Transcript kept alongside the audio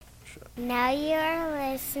Now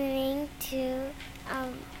you're listening to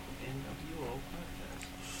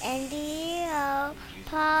NWO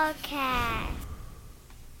Podcast.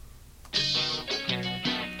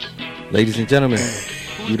 Ladies and gentlemen,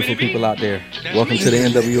 beautiful people out there, welcome to the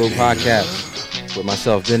NWO Podcast with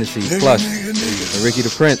myself, Genesee Plus, and Ricky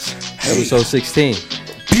the Prince, episode 16.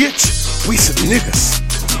 Bitch, we some niggas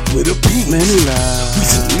with a penis. We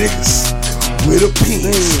some niggas with a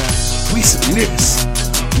penis. We some niggas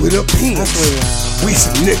with a penis. We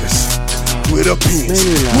some niggas with a penis.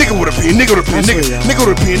 Nigga with a penis, nigga with a penis, nigga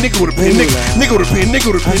with a penis, nigga with a penis, nigga with a penis, nigga with a penis, nigga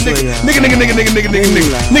with a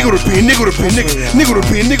penis, nigga with a penis, nigga with a penis,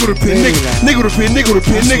 nigga with a penis, nigga with a penis, nigga with a penis, nigga with a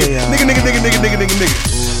penis, nigga.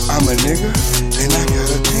 I'm a nigga and I got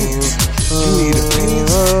a penis. You need a penis?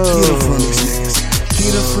 Get it from these niggas.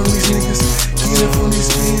 Get it from these niggas. Get it from these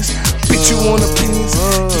penis. Bitch, you want a penis?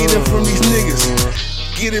 Get it from these niggas.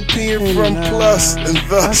 Get it penis from Plus and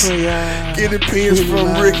Thus. Get it penis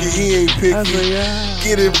from Ricky, he ain't picky.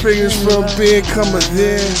 Get it penis from Ben, come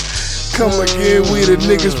again. Come again, we the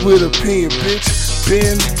niggas with a pen, bitch.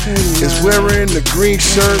 Ben is wearing the green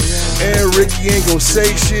shirt, and Ricky ain't gonna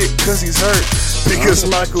say shit cause he's hurt. Because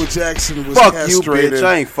Michael Jackson was castrated. Fuck you, bitch.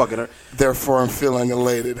 I ain't fucking her. Therefore, I'm feeling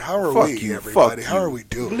elated. How are Fuck we, you, everybody? fuck How you. are we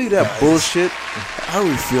doing? Believe that bullshit. How are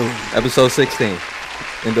we feeling? Episode 16,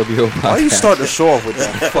 NWO Podcast. Why you start the show off with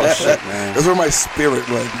that fuck shit, man? That's where my spirit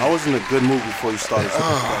right now. I was in a good mood before you started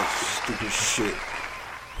that stupid shit.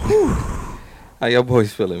 How y'all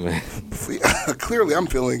boys feeling, man? Clearly, I'm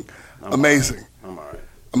feeling amazing. I'm alright.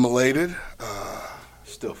 I'm elated.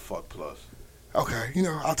 Still fuck Plus. Okay,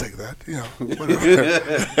 I'll take that. Whatever.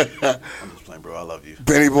 I'm just playing, bro. I love you.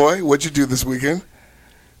 Benny boy, what'd you do this weekend?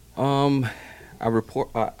 I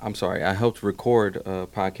helped record a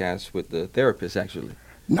podcast with the therapist, actually.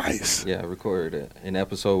 Nice. Yeah, I recorded an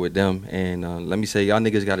episode with them, and let me say, y'all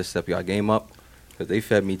niggas got to step y'all game up, because they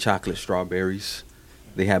fed me chocolate strawberries.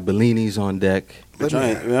 They had Bellinis on deck. Bitch,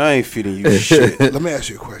 I ain't feeding you shit. Let me ask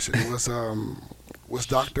you a question. Was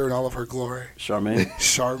Doctor in all of her glory? Charmaine?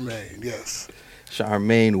 Charmaine, yes.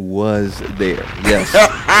 Charmaine was there. Yes.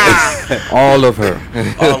 All of her.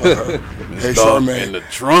 All of her. Hey, Charmaine. In the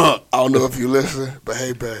trunk. I don't know if you listen, but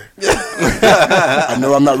hey, babe. I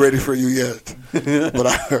know I'm not ready for you yet, but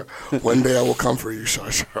one day I will come for you, Char.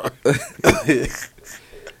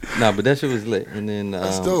 Nah, but that shit was lit. And then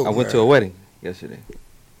That's dope, I went man. to a wedding yesterday.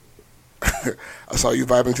 I saw you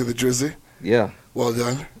vibing to the Drizzy. Yeah. Well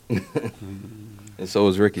done. And so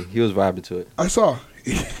was Ricky. He was vibing to it. I saw.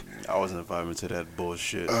 I wasn't vibing to that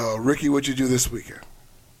bullshit. Ricky, what'd you do this weekend?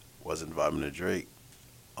 Wasn't vibing to Drake.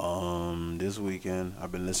 This weekend,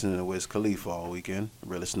 I've been listening to Wiz Khalifa all weekend.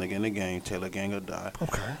 Realest nigga in the game, Taylor Gang or Die.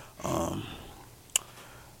 Okay.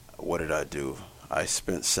 What did I do? I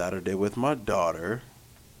spent Saturday with my daughter,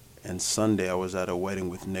 and Sunday I was at a wedding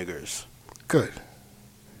with niggers. Good.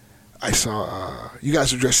 I saw, you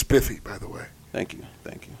guys are dressed spiffy, by the way. Thank you.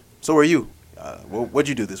 So are you? What'd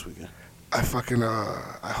you do this weekend? I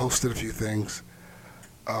hosted a few things.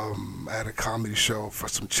 I had a comedy show for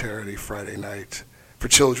some charity Friday night for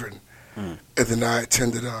children. And then I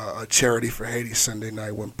attended a charity for Haiti Sunday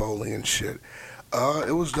night, went bowling and shit.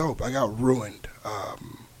 It was dope. I got ruined. A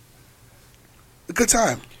good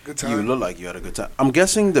time. You look like you had a good time. I'm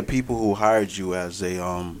guessing the people who hired you as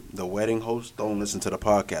the wedding host don't listen to the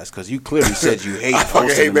podcast because you clearly said you hate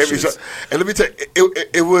hosting them baby. shits. And let me tell you,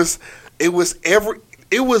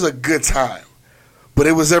 it was a good time, but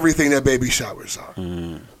it was everything that baby showers are.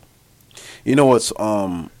 You know what's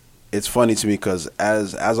it's funny to me because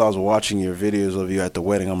as I was watching your videos of you at the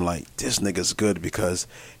wedding, I'm like, this nigga's good because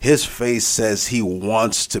his face says he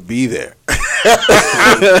wants to be there.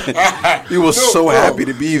 He was happy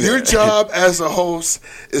to be there. Your job as a host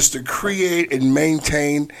is to create and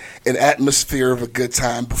maintain an atmosphere of a good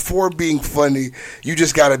time. Before being funny, you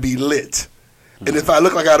just got to be lit. And if I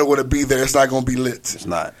look like I don't want to be there, it's not going to be lit. It's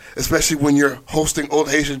not. Especially when you're hosting old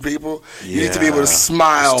Haitian people. You need to be able to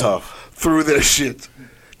smile through their shit.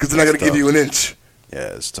 Because they're not going to give you an inch.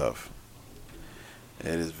 Yeah, it's tough. It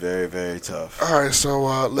is very, very tough. All right, so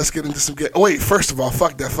let's get into some... wait, first of all,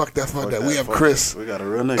 fuck that. We have Chris. We got a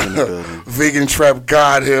real nigga in the building. Vegan Trap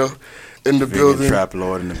God here in the building. Vegan Trap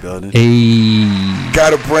Lord in the building. Hey,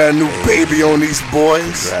 Got a brand new baby on these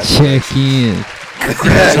boys. check in.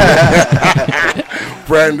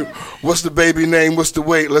 Brand new. What's the baby name? What's the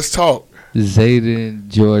weight? Let's talk. Zayden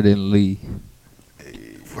Jordan Lee.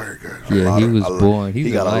 Very good. Yeah, he was born. He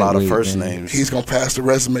got a lot of first man. names. He's going to pass the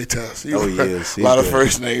resume test. Oh, he is. A lot of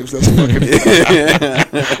first names. That's fucking...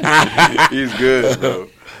 He's good, bro.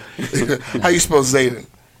 How you spell Zayden?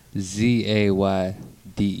 Zayden.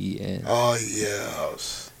 Oh, yeah.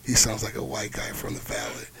 he sounds like a white guy from the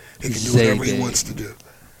valley. He can do whatever he wants to do.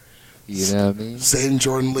 You know what I mean? Zayden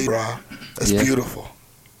Jordan Lee, bro. That's beautiful.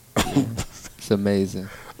 It's amazing.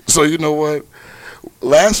 So you know what?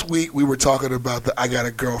 Last week we were talking about the I Got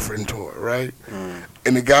a Girlfriend tour, right?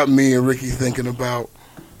 And it got me and Ricky thinking about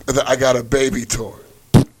the I Got a Baby tour.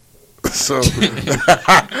 So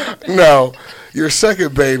now, your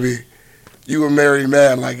second baby, you a married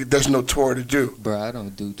man, like there's no tour to do. Bro, I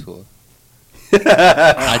don't do tour.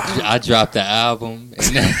 I dropped the album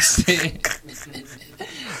and that's it.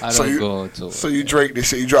 I don't go on tour. So you Drake this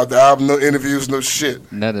shit. You dropped the album, no interviews, no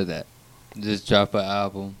shit. None of that. Just drop an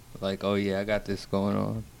album. Like, oh yeah, I got this going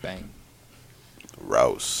on. Bang.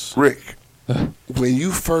 Rouse. Rick, when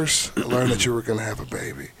you first learned that you were gonna have a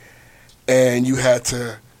baby, and you had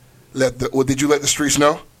to did you let the streets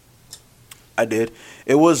know? I did.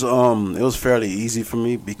 It was fairly easy for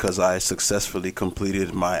me because I successfully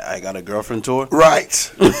completed my I Got a Girlfriend tour. Right.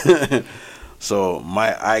 So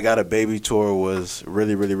my I Got a Baby tour was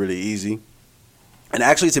really, really, really easy. And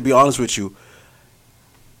actually, to be honest with you,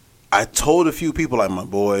 I told a few people, like my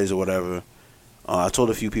boys or whatever, I told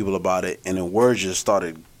a few people about it, and then word just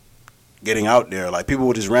started getting out there. Like, people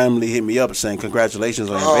would just randomly hit me up saying, congratulations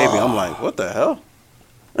on your baby. I'm like, what the hell?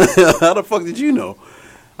 How the fuck did you know?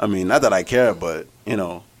 I mean, not that I care, but, you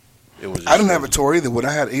know, it was just I didn't have a tour either. When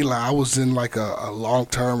I had Eli, I was in like a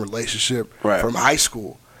long-term relationship from high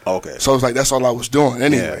school. Okay. So it was like, that's all I was doing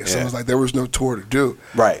anyway. Yeah, so it was like, there was no tour to do.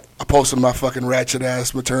 Right. I posted my fucking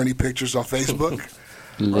ratchet-ass maternity pictures on Facebook.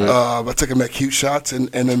 I took him at Cute Shots in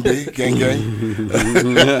NMB, gang.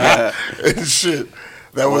 And shit.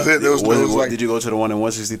 That was it. There was like, did you go to the one in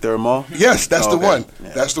 163rd Mall? Yes, that's the one. Yeah.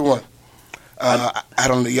 That's the one. I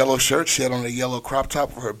had on the yellow shirt. She had on a yellow crop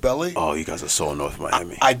top for her belly. Oh, you guys are so North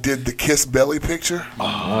Miami. I did the kiss belly picture.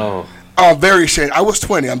 Oh. I'm very ashamed. I was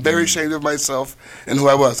 20. I'm very ashamed of myself and who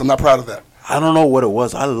I was. I'm not proud of that. I don't know what it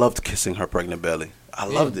was. I loved kissing her pregnant belly. I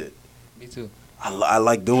loved it. Me too. I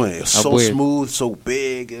like doing it. It was so smooth, so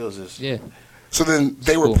big. It was just So then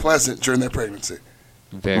they were pleasant during their pregnancy.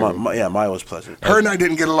 Very. Maya was pleasant. Her and I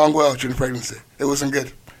didn't get along well during the pregnancy. It wasn't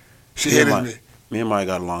good. She hated me. Me and Maya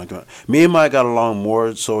got along. Me and Maya got along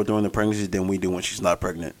more so during the pregnancy than we do when she's not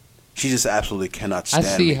pregnant. She just absolutely cannot stand me.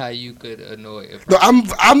 I see how you could annoy her. No,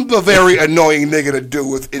 I'm the very annoying nigga to deal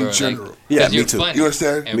with in general. Like, yeah, me too. Funny, you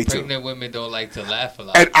understand? And me too. pregnant women don't like to laugh a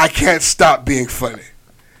lot. And I can't stop being funny.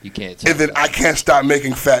 You can't. And then I can't stop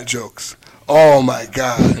making fat jokes. Oh my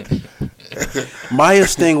God.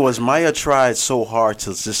 Maya's thing was Maya tried so hard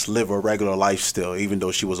to just live a regular life still, even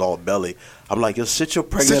though she was all belly. I'm like, yo, sit your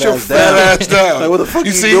pregnant ass fat ass down. Like, what the fuck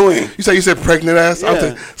you doing? You said pregnant ass? Yeah. I'm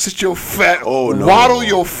thinking, sit your fat, no. waddle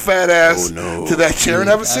your fat ass to that chair and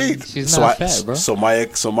have a seat. She's not fat, bro. So Maya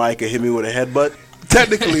could hit me with a headbutt?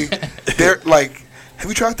 Technically, they're like, have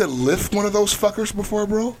you tried to lift one of those fuckers before,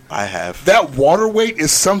 bro? I have. That water weight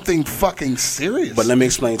is something fucking serious. But let me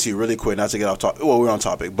explain to you really quick, not to get off topic. Well, we're on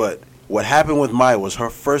topic, but what happened with Maya was her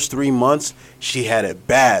first 3 months, she had it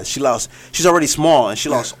bad. She's already small, and she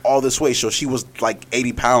lost all this weight, so she was like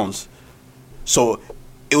 80 pounds. So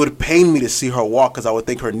it would pain me to see her walk because I would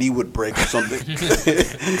think her knee would break or something.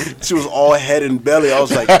 She was all head and belly. I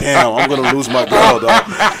was like, damn, I'm going to lose my girl, dog.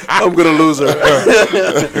 I'm going to lose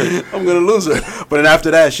her. I'm going to lose her. But then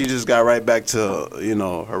after that, she just got right back to,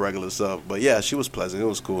 her regular self. But yeah, she was pleasant. It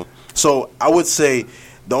was cool. So I would say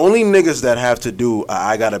the only niggas that have to do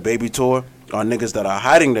I Got a Baby tour are niggas that are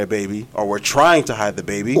hiding their baby or were trying to hide the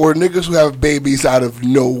baby. Or niggas who have babies out of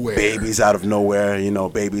nowhere. Babies out of nowhere,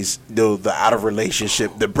 babies, the out of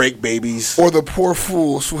relationship, the break babies. Or the poor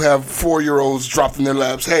fools who have 4-year-olds dropped in their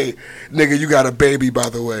laps. Hey, nigga, you got a baby, by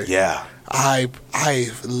the way. Yeah. I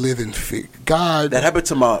live in fear. God. That happened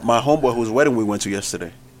to my homeboy whose wedding we went to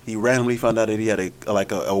yesterday. He randomly found out that he had a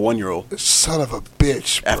 1-year-old. Son of a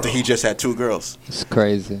bitch, bro. After he just had 2 girls. It's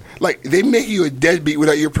crazy. Like, they make you a deadbeat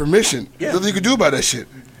without your permission. Yeah. Nothing you can do about that shit.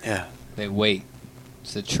 Yeah. They wait.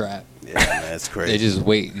 It's a trap. Yeah, man, that's crazy. They just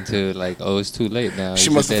wait until, it's too late now. She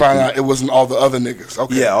must have found out it wasn't all the other niggas.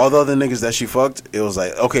 Okay. Yeah, all the other niggas that she fucked, it was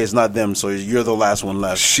like, okay, it's not them, so you're the last one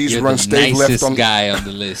left. She's You're run the stage nicest left on guy on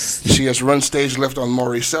the list. She has run stage left on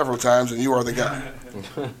Maury several times, and you are the guy.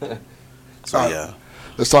 So, yeah.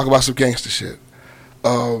 Let's talk about some gangster shit.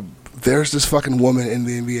 There's this fucking woman in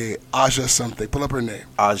the NBA, Aja something. Pull up her name.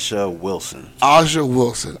 Aja Wilson. Aja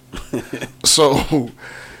Wilson. So,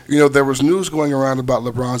 there was news going around about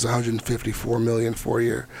LeBron's $150 million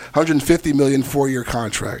 4-year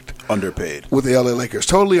contract. Underpaid. With the LA Lakers.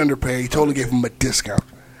 Totally underpaid. Totally gave him a discount.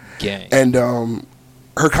 Gang. And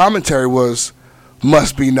her commentary was,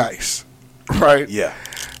 must be nice. Right? Yeah.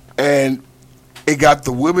 And it got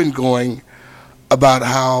the women going, about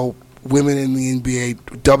how women in the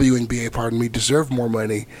WNBA, deserve more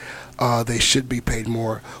money. They should be paid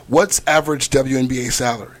more. What's average WNBA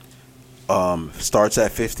salary? Starts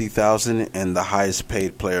at $50,000, and the highest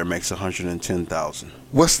paid player makes $110,000.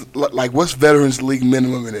 What's veterans league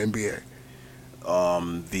minimum in the NBA?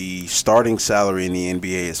 The starting salary in the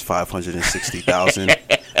NBA is $560,000.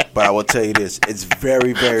 But I will tell you this: it's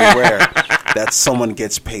very, very rare that someone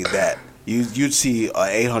gets paid that. You'd see a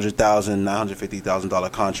 $800,000,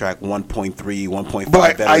 $950,000 contract, 1.3, 1.5.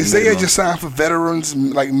 But Isaiah just signed for veterans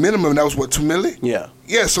minimum. That was what, $2 million? Yeah.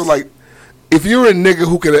 Yeah. So if you're a nigga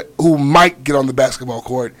who might get on the basketball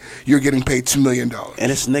court, you're getting paid $2 million.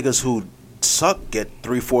 And it's niggas who suck get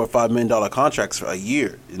 $3, $4, $5 million contracts for a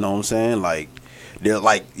year. You know what I'm saying? They're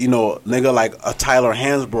nigga like a Tyler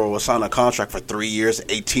Hansbrough will sign a contract for 3 years,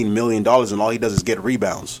 $18 million, and all he does is get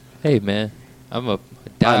rebounds. Hey man, I'm a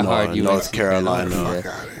diehard UNC North Carolina.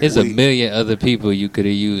 There's a million other people you could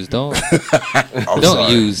have used. Don't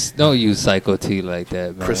use Psycho T like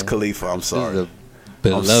that, man. Chris Khalifa, I'm sorry.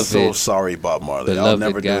 Beloved, I'm so sorry, Bob Marley. I'll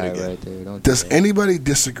never do it again. Right there. Does anybody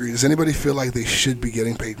disagree? Does anybody feel like they should be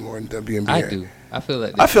getting paid more in WNBA? I do. I feel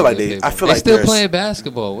like they're still playing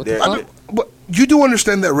basketball. What the fuck? But you do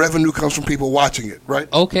understand that revenue comes from people watching it,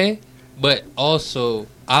 right? Okay, but also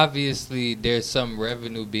obviously there's some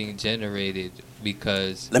revenue being generated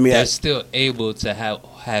because they're still able to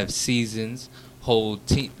have seasons, whole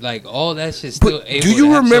team, all that shit still able. Do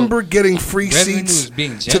you remember getting free seats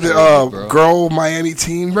to the girl Miami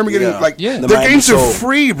team? Remember getting their games are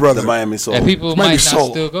free, brother. The Miami Soul. And people might not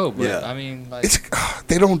still go, but I mean,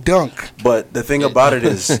 they don't dunk. But the thing about it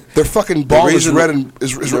is, their fucking ball is red and white.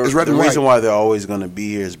 The reason why they're always going to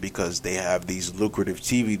be here is because they have these lucrative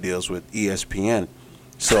TV deals with ESPN.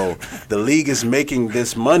 So the league is making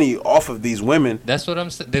this money off of these women. That's what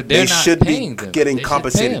I'm saying. They should be getting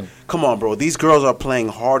compensated. Come on, bro. These girls are playing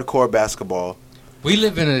hardcore basketball. We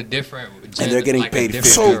live in a different, and they're getting paid.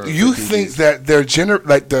 So you think that they're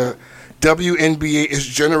the WNBA is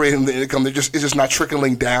generating the income? It's just not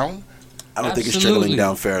trickling down. I don't think it's trickling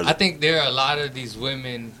down fairly. I think there are a lot of these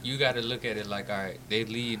women. You got to look at it all right. They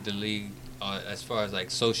lead the league as far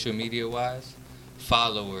as social media wise.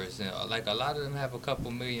 Followers and a lot of them have a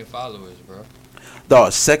couple million followers, bro.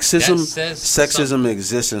 Dog, sexism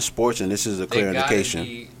exists in sports, and this is a clear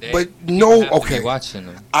indication. Watching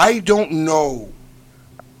them. I don't know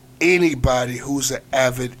anybody who's an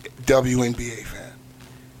avid WNBA fan.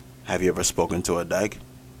 Have you ever spoken to a dyke?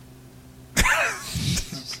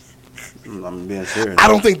 I'm being serious. I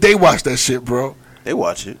don't think they watch that shit, bro. They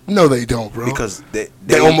watch it. No, they don't, bro. Because they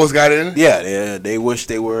almost got in. Yeah, they wish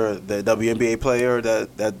they were the WNBA player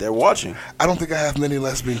that they're watching. I don't think I have many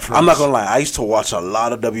lesbian friends. I'm not gonna lie. I used to watch a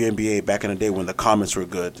lot of WNBA back in the day when the comments were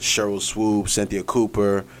good. Cheryl Swoop, Cynthia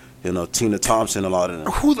Cooper, Tina Thompson, a lot of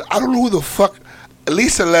them. I don't know who the fuck.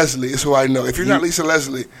 Lisa Leslie is who I know. If you're not Lisa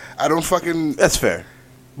Leslie, I don't fucking. That's fair.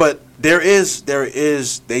 But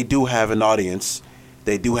they do have an audience.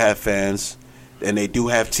 They do have fans. And they do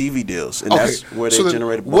have TV deals, and that's where they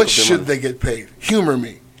generate. What should they get paid? Humor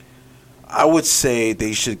me. I would say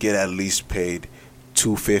they should get at least paid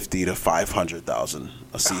 $250,000 to $500,000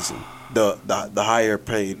 a season. The higher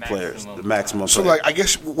paid players, the maximum. So I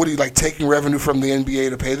guess what are you taking revenue from the NBA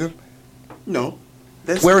to pay them? No.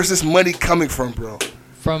 Where is this money coming from, bro?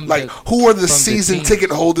 Who are the season ticket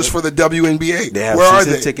holders for the WNBA? They have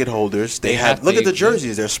season ticket holders. They have. Look at the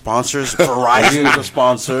jerseys. They're sponsors. Verizon is a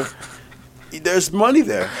sponsor. There's money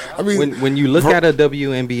there. I mean, when you look at a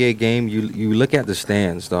WNBA game, you look at the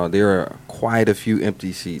stands, dog. There are quite a few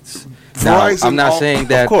empty seats. Now, I'm not saying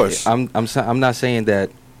that. Of course, I'm not saying that.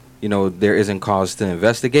 There isn't cause to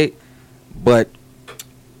investigate, but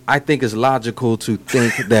I think it's logical to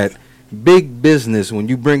think that big business, when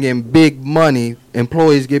you bring in big money,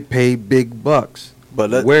 employees get paid big bucks.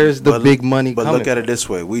 But where's the big money coming? But look at it this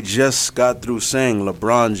way. We just got through saying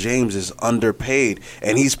LeBron James is underpaid,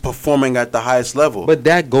 and he's performing at the highest level. But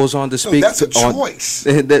that goes on to speak. That's a choice.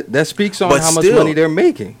 That speaks on how much money they're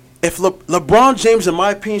making. If LeBron James, in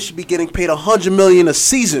my opinion, should be getting paid $100 million a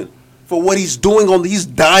season for what he's doing he's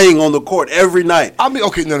dying on the court every night. I mean,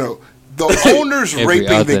 okay, no. The owners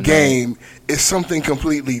raping the game is something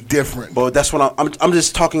completely different. But that's what I'm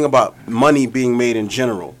just talking about money being made in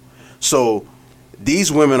general. So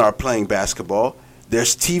these women are playing basketball.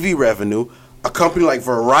 There's TV revenue. A company like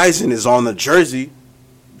Verizon is on the jersey.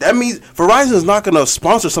 That means Verizon is not going to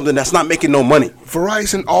sponsor something that's not making no money.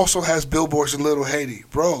 Verizon also has billboards in Little Haiti.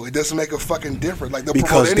 Bro, it doesn't make a fucking difference. They'll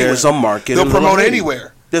because promote anywhere. There's a market. They'll promote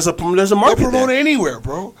anywhere. There's a market. They'll promote anywhere,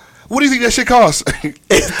 bro. What do you think that shit costs? I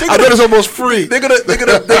bet it's almost free. They're gonna pay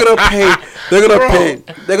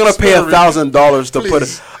 $1,000 to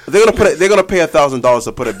put. They're gonna pay $1,000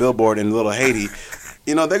 to put a billboard in Little Haiti.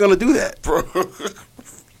 You know they're gonna do that, bro.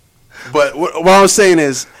 But what I'm saying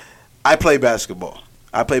is, I play basketball.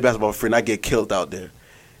 I play basketball for free, and I get killed out there.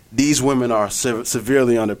 These women are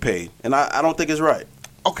severely underpaid, and I don't think it's right.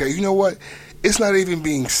 Okay, you know what? It's not even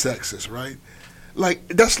being sexist, right? Like,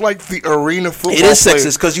 that's like the arena football It is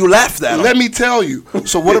sexist because you laughed at them. Let me tell you.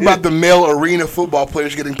 So what about the male arena football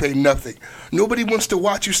players getting paid nothing? Nobody wants to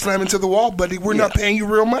watch you slam into the wall, buddy. We're not paying you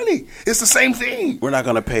real money. It's the same thing. We're not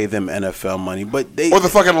going to pay them NFL money, but they... Or the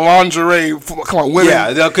fucking lingerie. Come on, women.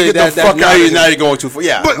 Yeah, okay, get the fuck out of here. Now you're going too far.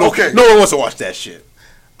 Yeah, but, okay. No one wants to watch that shit.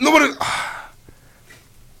 Nobody...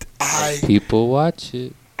 People watch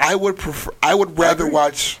it. I would rather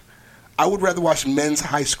watch men's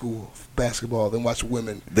high school basketball than watch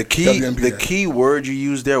women. The key word you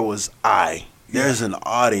used there was "I." There's an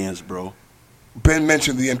audience, bro. Ben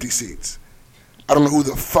mentioned the empty seats. I don't know who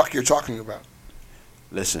the fuck you're talking about.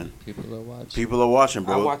 Listen, people are watching,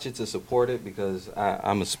 bro. I watch it to support it because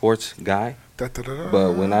I'm a sports guy. But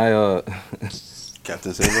when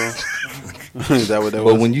Captain Saber, is that what that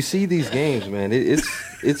was? But when you see these games, man,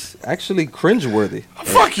 it's actually cringeworthy.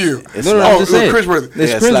 Fuck you! I'm just saying, cringeworthy.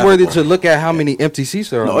 It's cringeworthy to look at how many empty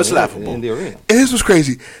seats there are. No, it's laughable in the arena. And here's what's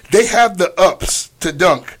crazy: they have the ups to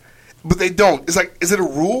dunk, but they don't. It's like, is it a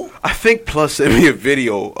rule? I think Plus sent me a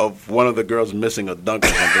video of one of the girls missing a dunk or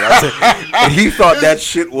something. And he thought that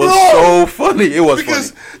shit was so funny. It was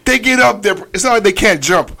because funny. They get up there. It's not like they can't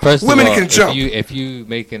jump. First Women of all, can jump. If you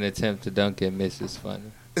make an attempt to dunk and miss, it's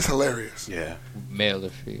funny. It's hilarious. Yeah. Male or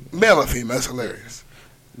female? Male or female, it's hilarious.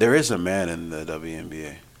 There is a man in the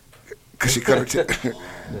WNBA. Because she cut her tip.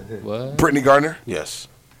 What? Brittany Garner? Yes.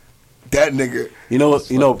 That nigga.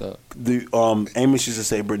 The Amos used to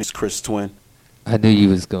say Brittany's Chris twin. I knew you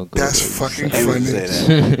was gonna go. That's fucking funny. That's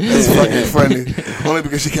fucking funny. Only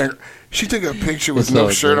because she can't. She took a picture with no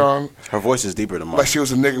shirt on. Her voice is deeper than mine. Like she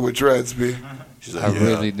was a nigga with dreads, B. She's like, I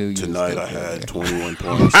really knew you. Tonight I had 21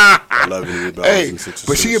 points, 11 rebounds, and 6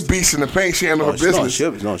 but she a beast in the paint. She handle her business.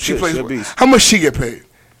 She plays a beast. How much she get paid?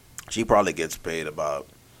 She probably gets paid about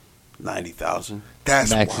 $90,000. That's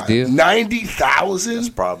max wild. deal. $90,000. That's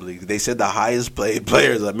probably. They said the highest paid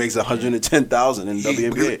player that makes $110,000 in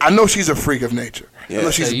WNBA. I know she's a freak of nature. Yeah. I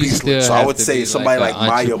know she's a beast. So I would say somebody like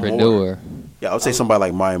Maya Moore. Yeah, I would say somebody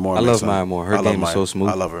like Maya Moore. I love Maya Moore. Her game is so smooth.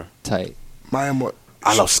 I love her. Tight. Maya Moore.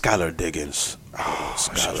 I love Skylar Diggins.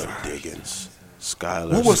 Skylar Diggins.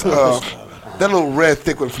 Skylar. What was that little red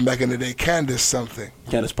thick one from back in the day? Candace something.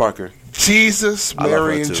 Candace Parker. Jesus,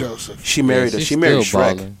 Mary, and Joseph. She married. She married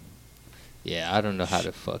Shrek. Balling. Yeah, I don't know how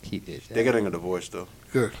the fuck he did that. They're getting a divorce though.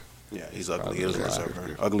 Good. Yeah, he's ugly. He doesn't deserve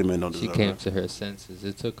her. Ugly men don't deserve her. She came to her senses.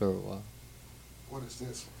 It took her a while. What is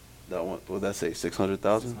this? That one. What did that say?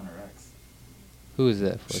 600,000. Who is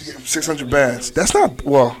that for? She gave him 600 bands. That's not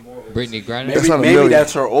Brittany Griner. Maybe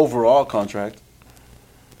that's her overall contract.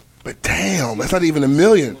 But damn, that's not even $1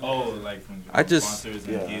 million. Oh, like from sponsors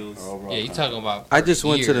and deals. Yeah, you talking about? I just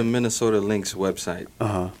went to the Minnesota Lynx website,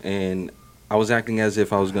 and I was acting as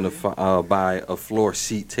if I was gonna buy a floor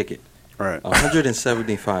seat ticket. Right.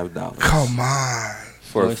 $175. Come on.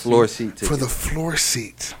 For a floor seat ticket. For the floor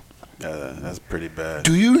seat. That's pretty bad.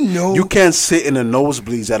 Do you know you can't sit in the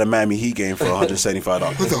nosebleeds at a Miami Heat game for $175?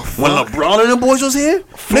 What the fuck? When LeBron and the boys was here,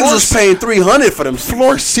 niggas was paying $300 for them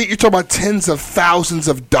floor seat. You're talking about tens of thousands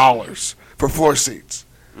of dollars for floor seats.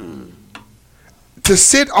 To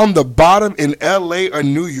sit on the bottom in LA or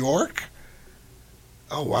New York?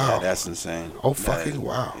 Oh wow, yeah, that's insane. Oh fucking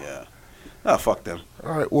wow. Yeah. Ah, fuck them.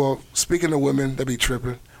 All right. Well, speaking of women, they be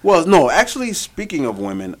tripping. Well, no, actually, speaking of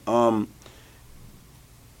women,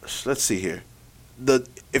 let's see here.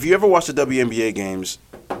 If you ever watch the WNBA games,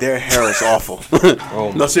 their hair is awful.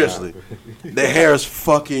 No, seriously, their hair is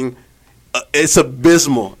fucking. It's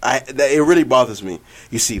abysmal. It really bothers me.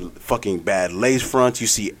 You see fucking bad lace fronts. You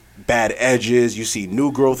see bad edges. You see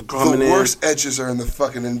new growth coming in. The worst edges are in the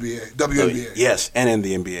fucking NBA, WNBA. Yes, and in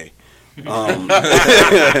the NBA.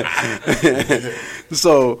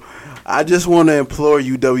 So, I just want to implore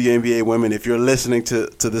you, WNBA women, if you're listening to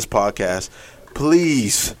this podcast,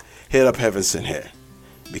 please hit up Heaven Sent Hair,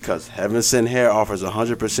 because Heaven Sent Hair offers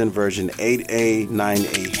 100% virgin 8A,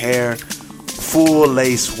 9A hair, full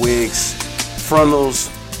lace wigs, frontals,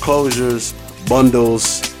 closures,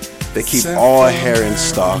 bundles. They keep all hair in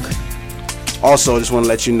stock. Also, just want to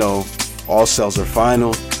let you know, all sales are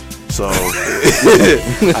final. So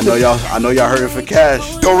I know y'all heard it for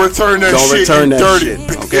cash. Don't return that shit.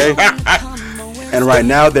 Okay? And right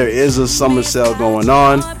now there is a summer sale going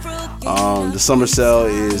on. The summer sale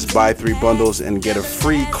is buy 3 bundles and get a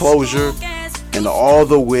free closure, and all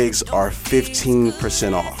the wigs are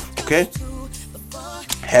 15% off. Okay.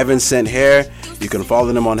 Heaven Sent Hair. You can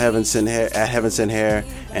follow them on Heaven Sent Hair at Heaven Sent Hair,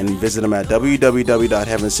 and visit them at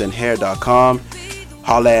www.heavensenthair.com.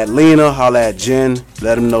 Holla at Lena, holla at Jen.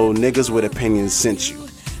 Let them know niggas with opinions sent you.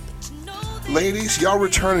 Ladies, y'all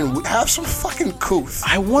returning. Have some fucking couth.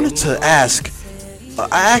 I wanted to ask.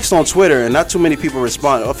 I asked on Twitter, and not too many people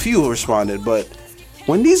responded. A few responded, but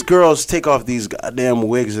when these girls take off these goddamn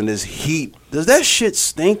wigs in this heat, does that shit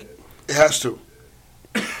stink? It has to.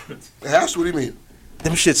 It has to. What do you mean?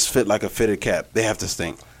 Them shits fit like a fitted cap. They have to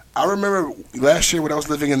stink. I remember last year when I was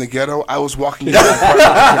living in the ghetto, I was walking in my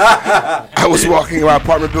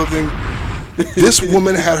apartment building. This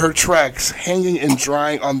woman had her tracks hanging and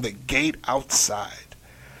drying on the gate outside.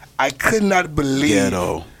 I could not believe.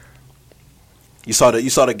 Ghetto. You saw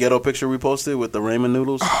the ghetto picture we posted with the ramen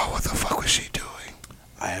noodles? Oh, what the fuck was she doing?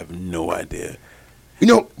 I have no idea. You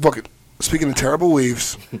know, fuck it. Speaking of terrible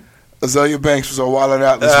weaves, Azealia Banks was all wilding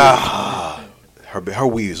out this week. Her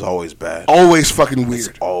weave is always bad. Always fucking weird.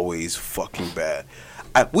 It's always fucking bad.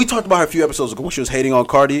 We talked about her a few episodes ago when she was hating on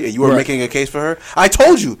Cardi and you were making a case for her. I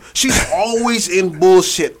told you, she's always in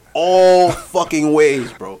bullshit all fucking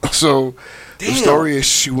ways, bro. So, the story is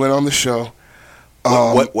she went on the show.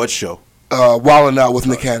 What show? Wildin' Out with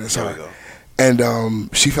Nick Cannon. There we go. And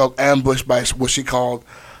she felt ambushed by what she called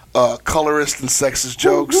colorist and sexist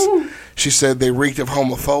jokes. She said they reeked of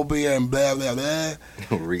homophobia and blah, blah, blah.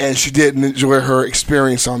 And she didn't enjoy her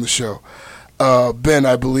experience on the show. Ben,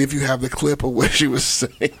 I believe you have the clip of what she was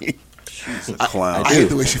saying. She's a clown. I hate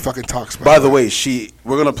the way she fucking talks. By the way,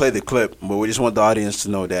 we're going to play the clip, but we just want the audience to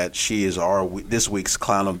know that she is this week's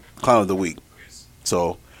clown of the week.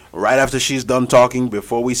 So, right after she's done talking,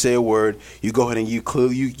 before we say a word, you go ahead and you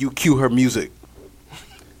cue her music.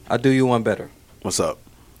 I'll do you one better. What's up?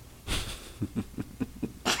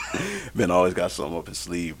 Ben always got something up his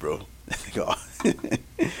sleeve, bro.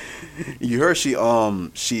 You heard she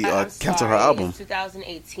canceled her album. It's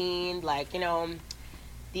 2018, like, you know,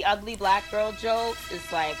 the ugly black girl joke is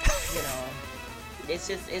like, you know, it's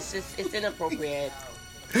inappropriate.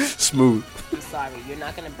 Smooth. I'm sorry, you're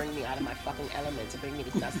not gonna bring me out of my fucking element to bring me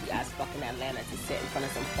to dusty ass fucking Atlanta to sit in front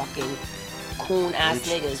of some fucking coon ass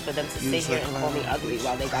niggas for them to sit here and call me ugly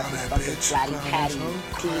while they got this fucking flatty patty,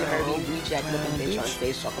 clean Herbie reject looking bitch on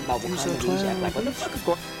stage talking about Wakanda reject. Like, what the fuck is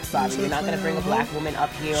going on? Sorry, you're not gonna bring a black woman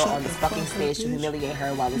up here on this fucking stage to humiliate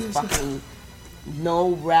her while this fucking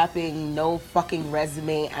no rapping, no fucking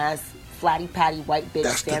resume ass flatty patty white bitch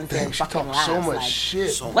stands there and fucking laughs. So much like,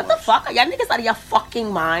 shit. What the fuck? Are y'all niggas out of your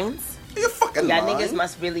fucking minds? Y'all niggas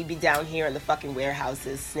must really be down here in the fucking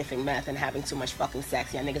warehouses sniffing meth and having too much fucking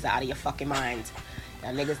sex. Y'all niggas are out of your fucking minds.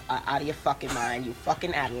 Y'all niggas are out of your fucking mind. You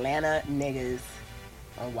fucking Atlanta niggas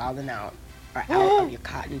are wilding out. Are out of your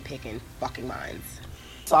cotton picking fucking minds.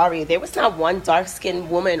 Sorry, there was not one dark-skinned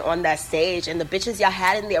woman on that stage, and the bitches y'all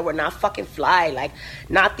had in there were not fucking fly. Like,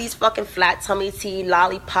 not these fucking flat tummy tea,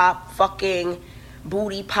 lollipop, fucking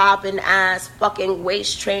booty popping ass, fucking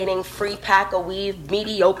waist training, free pack of weave,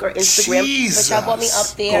 mediocre Instagram. Jesus. But y'all brought me up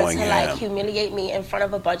there Going to ham. like humiliate me in front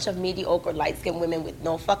of a bunch of mediocre light-skinned women with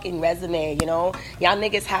no fucking resume, you know? Y'all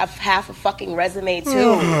niggas have half a fucking resume too. You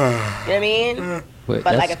know what I mean? Wait,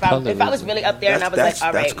 but like if I was really up there and I was like,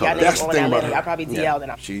 all right, y'all niggas going out later, I'll probably DL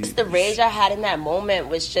then. Just the rage I had in that moment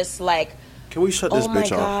was just like, Can we shut this oh my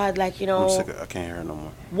bitch God, off? like, you know, I'm sick I can't hear her no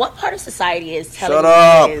more. what part of society is telling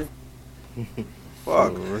Shut me up. is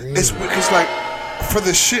Fuck. It's because, like, for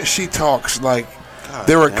the shit she talks, like, God,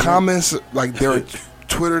 there are damn it. comments, like, there are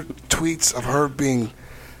Twitter tweets of her being,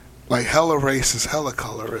 like, hella racist, hella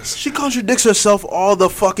colorist. She contradicts herself all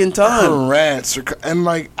the fucking Her time. rants, and,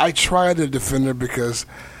 like, I try to defend her because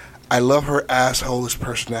I love her assholish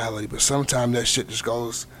personality, but sometimes that shit just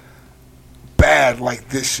goes bad like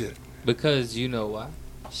this shit. Because you know why?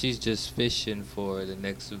 She's just fishing for the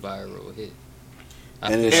next viral hit.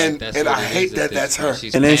 And I hate that that's her.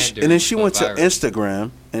 And then she went to Instagram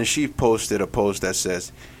and she posted a post that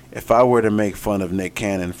says, if I were to make fun of Nick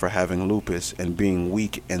Cannon for having lupus and being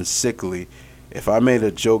weak and sickly, if I made a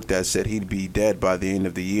joke that said he'd be dead by the end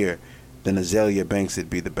of the year, then Azealia Banks would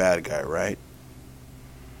be the bad guy, right?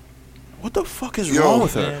 What the fuck is wrong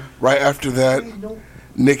with her? Right after that,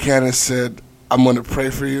 Nick Cannon said, I'm going to pray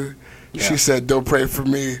for you. Yeah. She said, don't pray for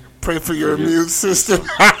me. Pray for your immune system.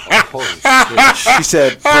 She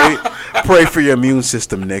said, pray for your immune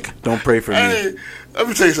system, Nick. Don't pray for me. Hey, let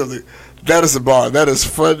me tell you something. That is a bar. That is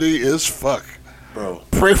funny as fuck. Bro.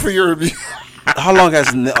 Pray for your immune How long has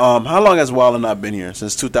Wildin' Out been here?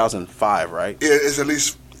 Since 2005, right? It's at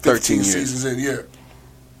least 13 seasons in, yeah.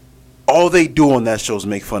 all they do on that show is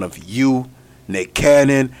make fun of you, Nick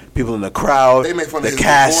Cannon, people in the crowd, they make fun the of his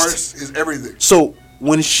cast, divorce, his everything. So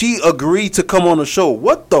when she agreed to come on the show,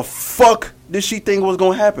 what the fuck did she think was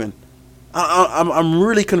going to happen? I'm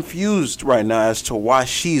really confused right now as to why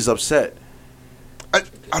she's upset.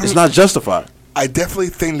 It's not justified. I definitely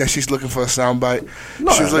think that she's looking for a soundbite.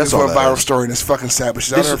 No, she's looking for a viral story, and it's fucking sad. But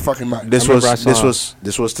she's out of her fucking mind. This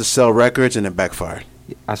was to sell records, and it backfired.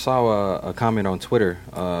 I saw a comment on Twitter.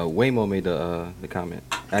 Waymo made the comment.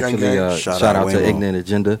 Actually, gang. Shout out to Ignorant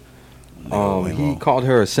Agenda. He called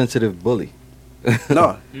her a sensitive bully.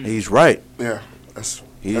 No, he's right. Yeah, that's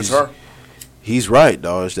her. He's right,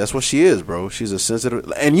 dog. That's what she is, bro. She's a sensitive,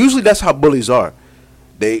 and usually that's how bullies are.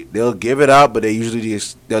 They'll give it out, but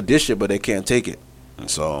they'll dish it, but they can't take it. And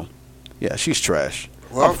so, yeah, she's trash.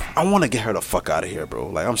 Well, I want to get her the fuck out of here, bro.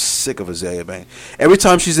 Like, I'm sick of Azealia Banks. Every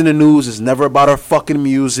time she's in the news, it's never about her fucking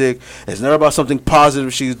music. It's never about something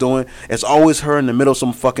positive she's doing. It's always her in the middle of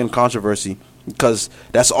some fucking controversy, because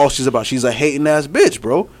that's all she's about. She's a hating ass bitch,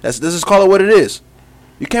 bro. Let's just call it what it is.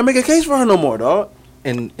 You can't make a case for her no more, dog.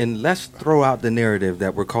 And let's throw out the narrative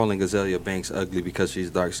that we're calling Azealia Banks ugly because she's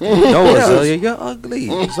dark skinned. No, Azealia, you're ugly.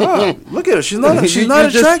 Look at her. She's not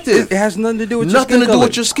attractive. It has nothing to do with nothing your skin to do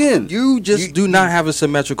with your skin. You do not have a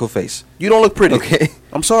symmetrical face. You don't look pretty. Okay,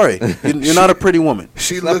 I'm sorry. You're not a pretty woman.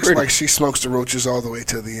 She looks like she smokes the roaches all the way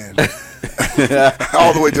to the end.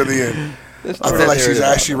 All the way to the end. I feel like she's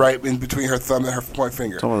actually right in between her thumb and her point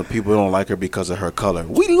finger. Some of the people don't like her because of her color.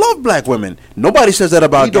 We love black women. Nobody says that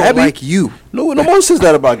about Gabby. Don't like you. No one says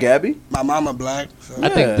that about Gabby. My mama black. So. I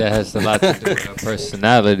think that has a lot to do with her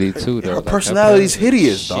personality too. Though. Her personality's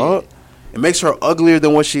hideous, dog. It makes her uglier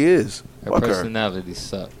than what she is. Her personality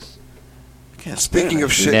sucks. Speaking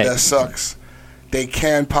of shit that sucks, they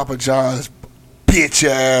canned Papa John's bitch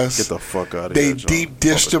ass. Get the fuck out of here. They deep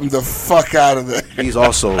dished him the fuck out of there. He's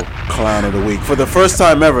also Clown of the Week. For the first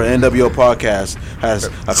time ever, NWO Podcast has a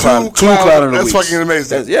two Clown of the Week. That's fucking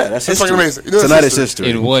amazing. That's fucking amazing. Tonight is history.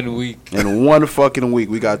 In 1 week. In one fucking week,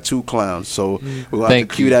 we got 2 clowns. So we're going to have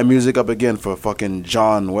to cue that music up again for fucking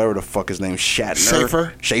John, whatever the fuck his name,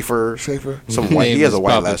 Shatner. Schaefer. Some white. He has a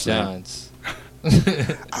white last name.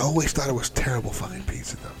 I always thought it was terrible fucking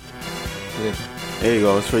pizza, though. Yeah. There you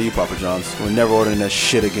go. It's for you, Papa John's. We're never ordering that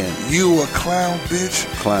shit again. You a clown, bitch.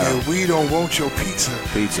 Clown. And we don't want your pizza.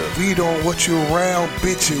 We don't want you around,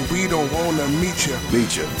 bitch, and we don't want to meet you.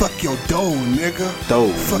 Fuck your dough, nigga.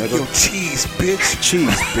 Fuck your cheese, bitch.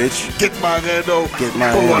 Cheese, bitch. Get my head, though. Get my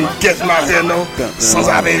head. Get my head, though.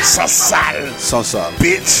 Sansa.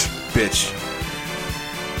 Bitch.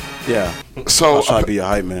 Yeah. So I'll try to be a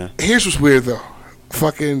hype man. Here's what's weird, though.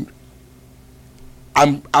 Fucking...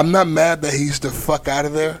 I'm not mad that he's the fuck out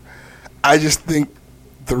of there. I just think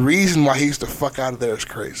the reason why he's the fuck out of there is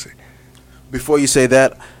crazy. Before you say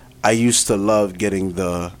that, I used to love getting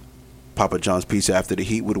the Papa John's pizza after the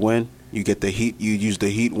Heat would win. You get the Heat. You use the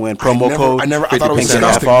Heat win promo code. I thought it was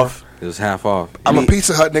half off. It was half off. I'm a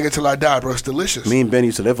Pizza Hut nigga till I die, bro. It's delicious. Me and Ben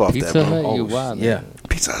used to live off Pizza that, Hut, bro. you wild, yeah.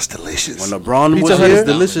 Pizza Hut's delicious. When LeBron Pizza was Hut here, is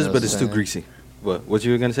delicious, but it's too greasy. What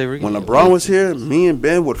you were gonna say, Ricky? When LeBron was here, me and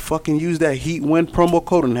Ben would fucking use that Heat win promo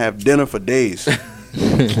code and have dinner for days. Well,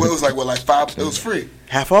 it was like $5. It was free.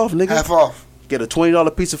 Half off, nigga. Half off. Get a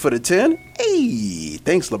 $20 pizza for the 10. Hey,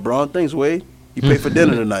 thanks LeBron. Thanks Wade. You pay for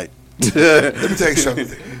dinner tonight. Let me tell you something.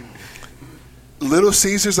 Little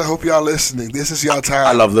Caesars, I hope y'all listening. This is y'all time.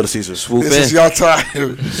 I love Little Caesars. This is y'all time.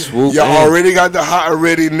 Y'all already got the hot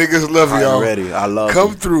already. Niggas love y'all. Already, I love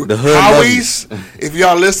Come through. The hood Howie's, if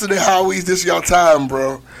y'all listening, Howie's, this is y'all time,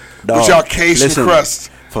 bro. With y'all Cajun crust.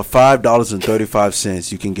 For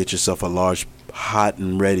 $5.35, you can get yourself a large, hot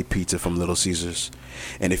and ready pizza from Little Caesars.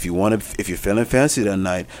 And if you're feeling fancy that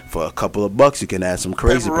night, for a couple of bucks, you can add some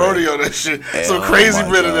crazy pepperoni on that shit. Some crazy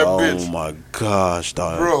bread in that bitch. Oh my gosh,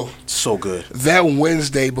 dog. Bro. So good. That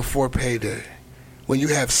Wednesday before payday, when you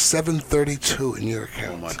have $732 in your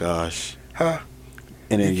account. Oh my gosh. Huh?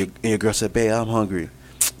 And then your girl said, babe, I'm hungry.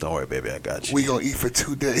 Don't worry, baby, I got you. We gonna eat for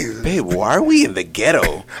 2 days. Babe, why are we in the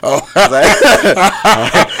ghetto? Oh.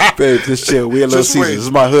 Babe, just chill. We at Little Caesars. This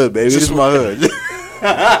is my hood, baby. This is my hood.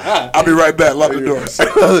 I'll be right back. Lock the doors.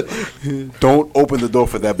 Don't open the door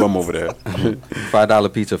for that bum over there.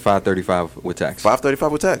 $5 pizza, $5.35 with tax.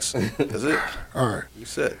 $5.35 with tax. That's it. All right. You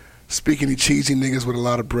said. Speaking of cheesy niggas with a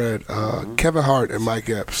lot of bread, Kevin Hart and Mike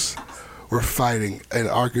Epps were fighting and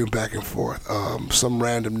arguing back and forth. Some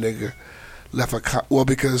random nigga left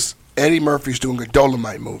because Eddie Murphy's doing a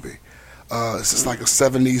Dolomite movie. It's just like a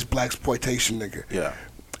 70s blaxploitation nigga. Yeah.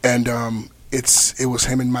 And it was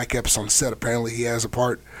him and Mike Epps on set. Apparently he has a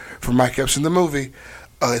part for Mike Epps in the movie.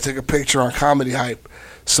 They took a picture on Comedy Hype.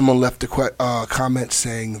 Someone left a comment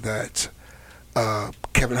saying that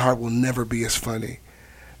Kevin Hart will never be as funny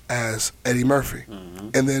as Eddie Murphy. Mm-hmm.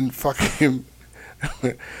 And then fucking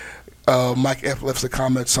Mike Epps left a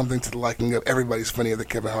comment, something to the liking of everybody's funnier than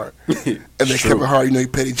Kevin Hart. And then Kevin Hart, he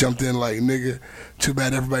petty jumped in like, nigga, too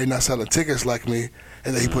bad everybody not selling tickets like me.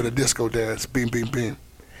 And then he put a disco dance, beam, beam, beam.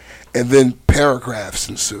 And then paragraphs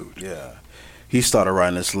ensued. Yeah. He started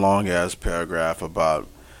writing this long-ass paragraph about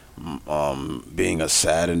being a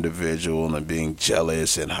sad individual and being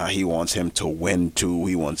jealous and how he wants him to win, too.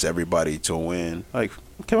 He wants everybody to win. Like,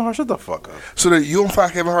 Kevin Hart, shut the fuck up. So you don't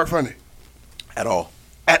find Kevin Hart funny? At all.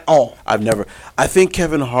 At all? I think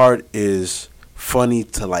Kevin Hart is funny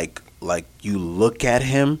to, like you look at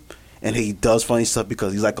him and he does funny stuff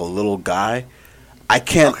because he's like a little guy. I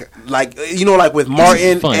can't, like with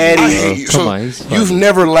Martin, Eddie. You've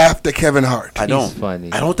never laughed at Kevin Hart. I don't. He's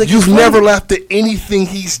funny. I don't think you've never laughed at anything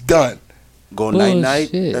he's done. Go Night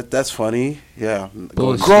Night. That's funny. Yeah.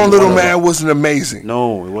 Grown Little Man wasn't amazing.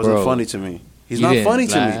 No, it wasn't funny to me. He's not funny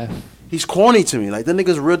to me. He's corny to me. Like, the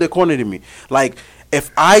nigga's real corny to me. Like, if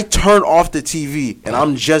I turn off the TV and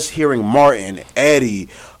I'm just hearing Martin, Eddie,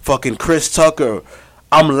 fucking Chris Tucker,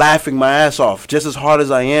 I'm laughing my ass off just as hard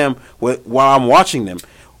as I am while I'm watching them.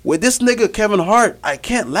 With this nigga Kevin Hart, I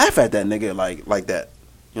can't laugh at that nigga like that.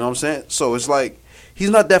 You know what I'm saying? So it's like, he's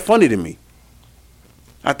not that funny to me.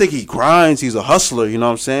 I think he grinds. He's a hustler. You know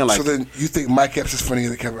what I'm saying? Like, so then you think Mike Epps is funnier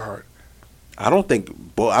than Kevin Hart? I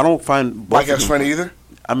don't find Mike Epps funny either.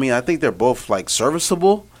 I mean, I think they're both like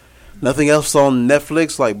serviceable. Nothing else on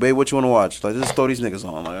Netflix. Like, babe, what you want to watch? Like, just throw these niggas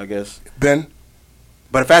on. Like, I guess. Ben.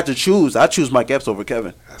 But if I had to choose, I choose Mike Epps over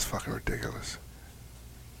Kevin. That's fucking ridiculous.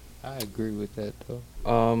 I agree with that though.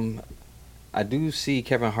 I do see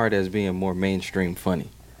Kevin Hart as being more mainstream funny,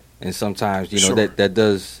 and sometimes that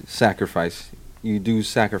does sacrifice. You do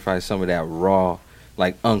sacrifice some of that raw,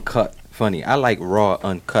 like uncut funny. I like raw,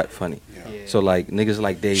 uncut funny. Yeah. So like niggas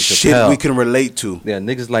like Dave Chappelle. Shit we can relate to. Yeah,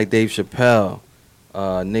 niggas like Dave Chappelle.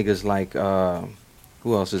 Niggas like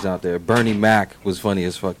who else is out there? Bernie Mac was funny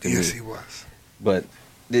as fuck to me. Yes, he was. But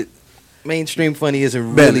mainstream funny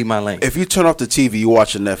isn't really my lane. If you turn off the TV, you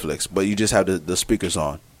watching Netflix, but you just have the speakers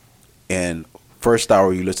on, and first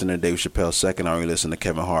hour you listen to Dave Chappelle, second hour you listen to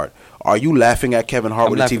Kevin Hart. Are you laughing at Kevin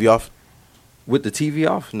Hart with the TV off? With the TV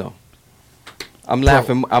off, no. I'm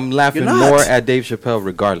laughing more at Dave Chappelle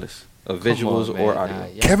regardless of visuals or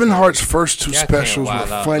audio. Kevin Hart's first two specials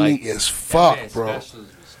were funny as fuck, bro.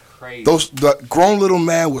 The Grown Little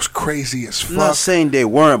Man was crazy as fuck. I'm not saying they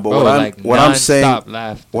weren't, but what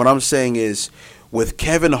I'm saying is, with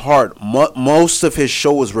Kevin Hart, most of his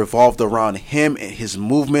show was revolved around him and his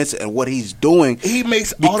movements and what he's doing. He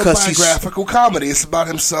makes autobiographical comedy. It's about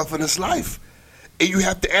himself and his life. And you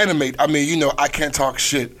have to animate. I mean, I can't talk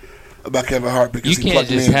shit about Kevin Hart because you can't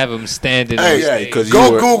just have him standing.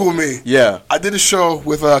 Google me. Yeah, I did a show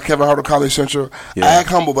with Kevin Hart on Comedy Central. Yeah. I act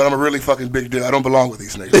humble, but I'm a really fucking big deal. I don't belong with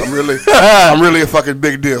these niggas. I'm really a fucking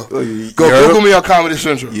big deal. Go Google me on Comedy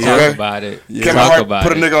Central. Yeah. Okay? Talk about it. Yeah. Kevin Hart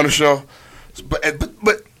put a nigga on the show.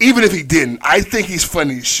 But even if he didn't, I think he's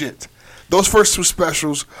funny as shit. Those first two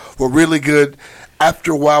specials were really good.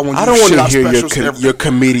 After a while, when I don't want to hear your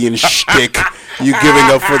comedian shtick, you giving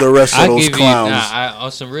up for the rest of those clowns.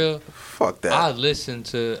 On some real, fuck that.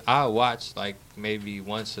 I watch like maybe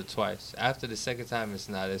once or twice. After the second time, it's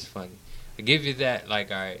not as funny. I give you that,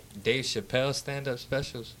 like, all right, Dave Chappelle stand-up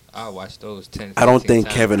specials, I watch those 10. I don't think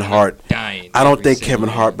Kevin Hart. I don't think Kevin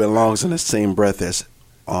Hart belongs in the same breath as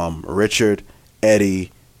Richard,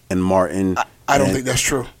 Eddie, and Martin. I don't think that's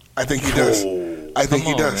true. I think he does. I think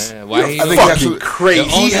he does. Man. Why I think fucking crazy.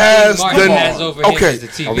 He has the okay.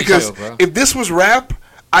 TV because show, bro. If this was rap,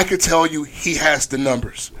 I could tell you he has the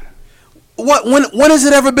numbers. What? When has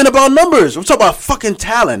it ever been about numbers? We're talking about fucking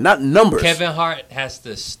talent, not numbers. Kevin Hart has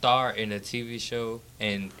to star in a TV show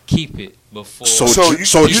and keep it before. So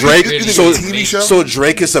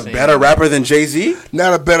Drake is a better rapper than Jay-Z?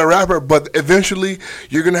 Not a better rapper, but eventually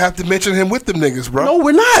you're gonna have to mention him with them niggas, bro. No,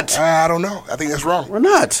 we're not. I don't know. I think that's wrong. We're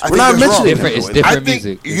not. We're not mentioning them. It's different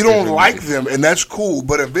music. You don't like them, and that's cool.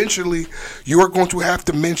 But eventually, you are going to have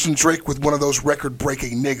to mention Drake with one of those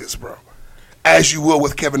record-breaking niggas, bro. As you will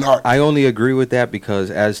with Kevin Hart. I only agree with that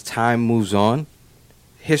because as time moves on,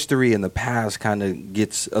 history in the past kind of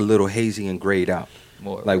gets a little hazy and grayed out.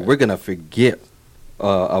 We're going to forget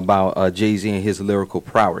about Jay-Z and his lyrical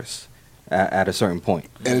prowess at a certain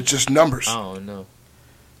point. And it's just numbers. I don't know.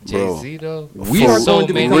 Jay-Z though. We are going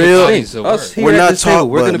to become extinct. Us here at this table,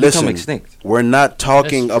 we're going to become extinct. We're not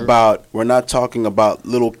talking about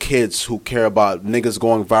little kids who care about niggas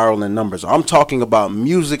going viral in numbers. I'm talking about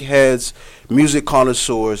music heads, music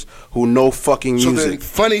connoisseurs who know fucking music. So then,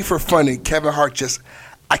 funny for funny, Kevin Hart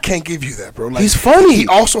I can't give you that, bro. Like, he's funny. He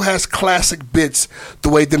also has classic bits the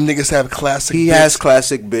way them niggas have classic bits. He has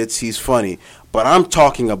classic bits. He's funny. But I'm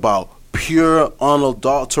talking about pure,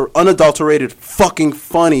 unadulterated fucking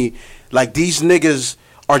funny. Like, these niggas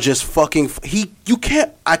are just fucking...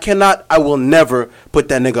 I will never put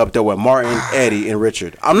that nigga up there with Martin, Eddie, and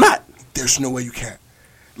Richard. I'm not. There's no way you can.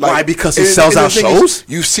 Like, why? Because he sells out shows?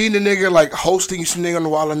 You've seen the nigga, like, hosting. You've seen the nigga on the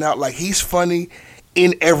Wild 'N Out. Like, he's funny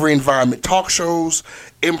in every environment. Talk shows,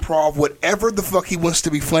 improv, whatever the fuck he wants to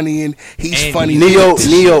be funny in, he's funny.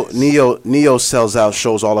 Neo sells out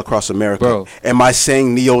shows all across America. Bro. Am I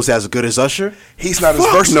saying Neo's as good as Usher? He's not as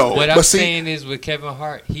versatile. What I'm saying is with Kevin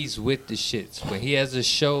Hart, he's with the shits. When he has a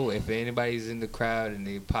show, if anybody's in the crowd and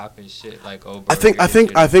they popping shit like I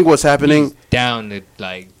think what's happening, he's down to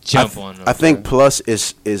like jump on them. I think Plus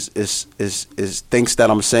is thinks that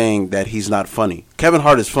I'm saying that he's not funny. Kevin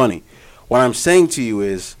Hart is funny. What I'm saying to you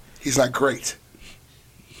is he's not great.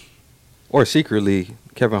 Or secretly,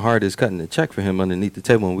 Kevin Hart is cutting the check for him underneath the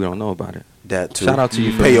table and we don't know about it. That too. Shout out to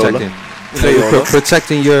you for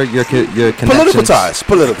protecting your connections.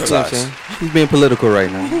 Political ties. He's being political right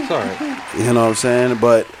now. It's all right. You know what I'm saying?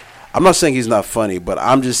 But I'm not saying he's not funny, but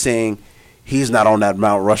I'm just saying he's not on that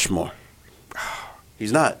Mount Rushmore.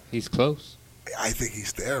 He's not. He's close. I think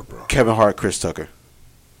he's there, bro. Kevin Hart, Chris Tucker.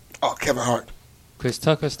 Oh, Kevin Hart. Chris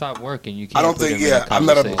Tucker stopped working. You can't. I don't think. Yeah, I'm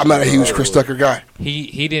not a huge Chris Tucker guy.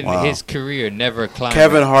 He didn't. Wow. His career never climbed.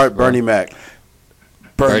 Kevin Hart, Bernie Mac.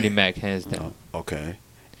 Bernie Mac, hands down. Okay.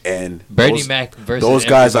 And Bernie Mac versus those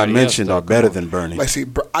guys I mentioned are better than Bernie. Like, see,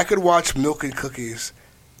 I could watch Milk and Cookies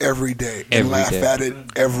every day and laugh at it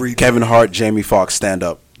every day. Kevin Hart, Jamie Foxx, stand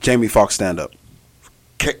up. Kevin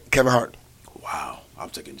Hart. Wow,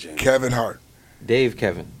 I'm taking Jamie. Kevin Hart. Dave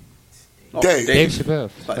Chappelle. Dave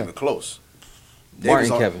Chappelle. It's not even close.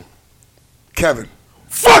 Martin Kevin.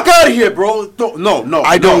 Fuck out of here, bro. No.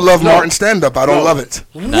 I don't love Martin stand-up. I don't love it.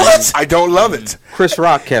 What? I don't love it. Chris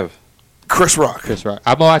Rock, Kevin. Chris Rock.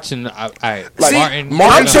 I'm watching.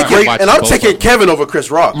 Martin's great, and I'm taking Kevin over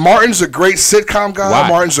Chris Rock. Martin's a great sitcom guy. Why?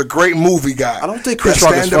 Martin's a great movie guy. I don't think Chris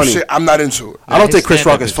Rock is funny. Shit, I'm not into it. I don't think Chris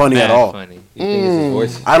Rock is funny at all.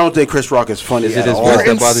 I don't think Chris Rock is funny. Is it his voice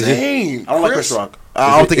that bothers you? I don't like Chris Rock.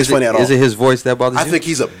 I don't think it's funny at all. Is it his voice that bothers you? I think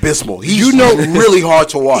he's abysmal. He's really hard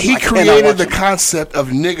to watch. He created the concept of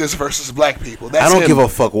niggas versus black people. I don't give a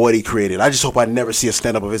fuck what he created. I just hope I never see a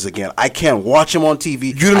stand-up of his again. I can't watch him on TV.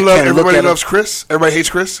 You didn't love Everybody Loves Chris? Everybody Hates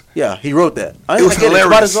Chris? Yeah, he wrote that. It was hilarious.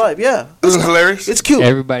 About his life. Yeah. It was hilarious. It's cute.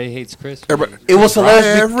 Everybody Hates Chris. It was hilarious.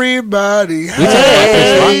 Everybody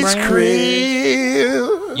hates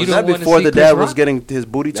Chris. Was that before the dad was getting his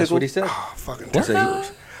booty tickled? That's what he said. Oh, fucking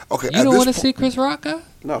Okay, you don't want to see Chris Rock?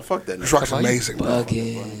 No, fuck that. Chris Rock's amazing, bro.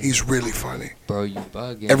 He's really funny. Bro, you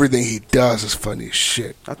bugging. Everything he does is funny as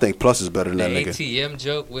shit. I think Plus is better than that nigga. ATM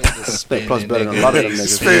joke with the spinning. Plus better than a lot of them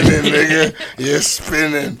niggas. Spinning, nigga. You're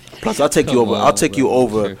spinning. Plus, I'll take you over. I'll take you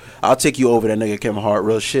over that nigga Kevin Hart.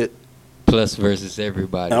 Real shit. Plus versus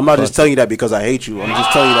everybody. And I'm not just telling you that because I hate you. I'm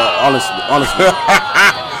just telling you that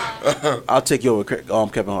honestly. I'll take you over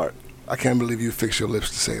Kevin Hart. I can't believe you fixed your lips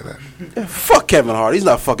to say that. Yeah, fuck Kevin Hart. He's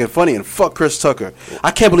not fucking funny. And fuck Chris Tucker.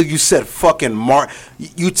 I can't believe you said fucking Martin.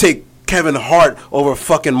 You take Kevin Hart over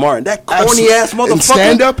fucking Martin. That corny ass motherfucker. In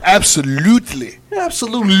stand up, absolutely.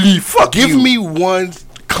 Absolutely. Fuck Give me one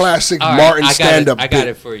classic Martin stand up. I got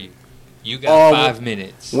it for you. You got 5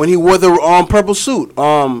 minutes. When he wore the purple suit.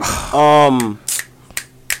 I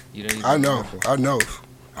know.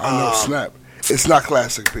 Snap. It's not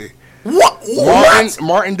classic, B. What?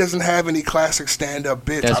 Martin doesn't have any classic stand-up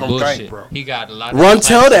bits. That's I don't bullshit. think, bro. He got a lot of Run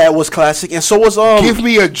Tell That was classic, and so was Give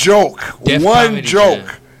me a joke. One joke.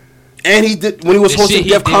 Jam. And he did when he was hosting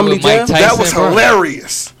Def Comedy Jam. That was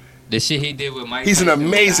hilarious. The shit he did with Mike. He's Tyson, an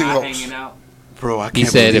amazing host. Bro, I can't He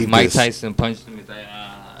said believe if Mike this. Tyson punched him, he's like,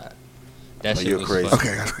 that shit was crazy.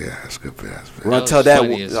 Okay, that's good. Run Tell That.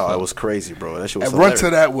 It was crazy, bro. That shit was hilarious.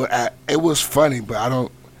 Run Tell That. It was funny, but I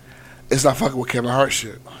don't. It's not fucking with Kevin Hart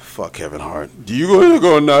shit. Fuck Kevin Hart. Do you going to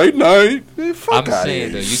go night? I'm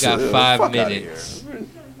saying though, you got 5 minutes.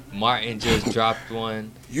 Martin just dropped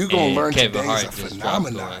one. You gonna learn Kevin today Hart is a just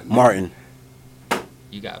phenomenon. Martin.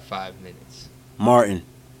 You got 5 minutes. Martin's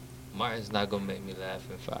not gonna make me laugh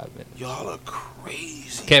in 5 minutes. Y'all are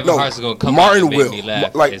crazy. Kevin Hart's gonna come out and make me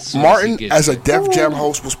laugh. Martin as a Def Jam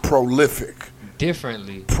host was prolific.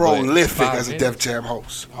 Differently. Prolific as a Def Jam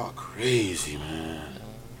host. Y'all crazy, man.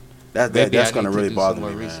 That's gonna really bother me,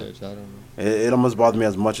 man. Research. I don't know. It almost bothers me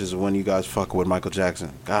as much as when you guys fuck with Michael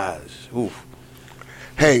Jackson. Gosh, oof.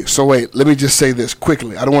 Hey, so wait, let me just say this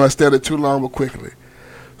quickly. I don't want to stay there too long, but quickly.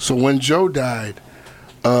 So when Joe died,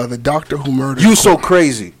 the doctor who murdered... You so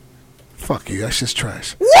crazy. Fuck you, that's just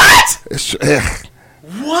trash. What?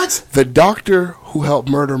 What? The doctor who helped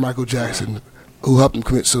murder Michael Jackson, who helped him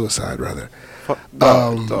commit suicide, rather,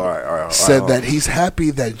 said that he's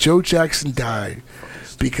happy that Joe Jackson died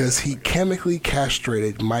because he chemically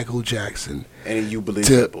castrated Michael Jackson. And you believe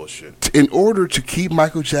that bullshit. In order to keep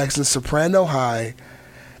Michael Jackson's soprano high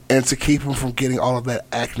and to keep him from getting all of that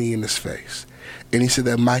acne in his face. And he said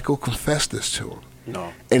that Michael confessed this to him.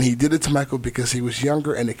 No. And he did it to Michael because he was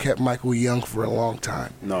younger and it kept Michael young for a long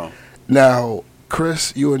time. No. Now,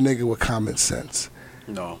 Chris, you a nigga with common sense.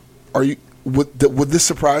 No. Are you? Would this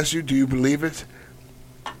surprise you? Do you believe it?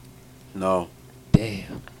 No.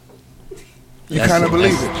 Damn. You kind of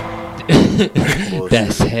believe it.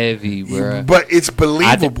 That's heavy, bro. But it's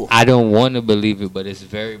believable. I don't want to believe it, but it's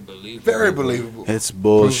very believable. Very believable. It's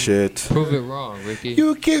bullshit. Prove it wrong, Ricky.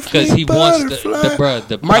 You give me because he wants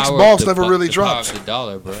the Mike's balls never really dropped. The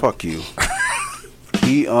dollar, bro. Fuck you.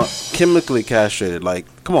 He chemically castrated. Like,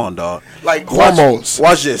 come on, dog. Like hormones.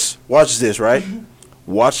 Watch this. Watch this, right?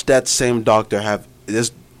 Watch that same doctor have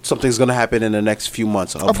this. Something's gonna happen in the next few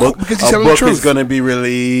months. A book is gonna be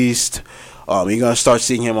released. You're gonna start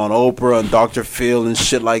seeing him on Oprah and Dr. Phil and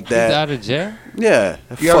shit like that. He's out of jail? Yeah.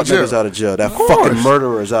 That fuck nigga's out of jail. That fucking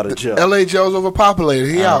murderer is out of jail. LA jail's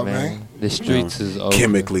overpopulated. He out, man. The streets is over.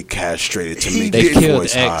 Chemically castrated to make they his killed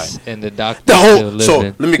voice X high. And the doctor still living. So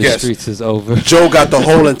let me guess. The streets is over. Joe got the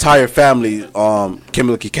whole entire family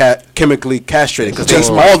chemically castrated because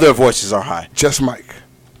all their voices are high. Just Mike.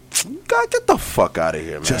 God, get the fuck out of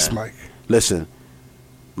here, man. Just Mike. Listen,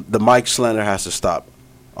 the Mike slander has to stop.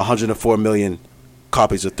 104 million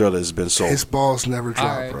copies of Thriller has been sold. His balls never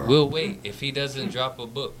drop, right, bro. We'll wait. If he doesn't drop a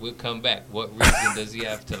book, we'll come back. What reason does he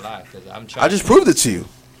have to lie? Because I'm trying. I just proved it to you.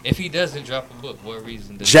 If he doesn't drop a book, what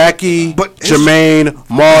reason does Jackie, Jermaine,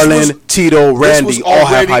 Marlon, Tito, Randy all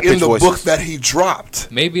have high pitched voices. In the book that he dropped.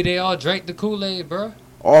 Maybe they all drank the Kool-Aid, bro.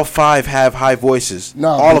 All 5 have high voices. No,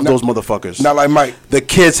 all of those motherfuckers. Not like Mike. The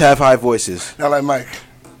kids have high voices. Not like Mike.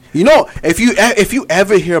 You know, if you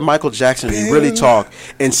ever hear Michael Jackson really talk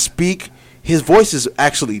and speak, his voice is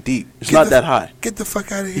actually deep. It's not that high. Get the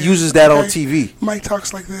fuck out of here. He uses that on TV. Mike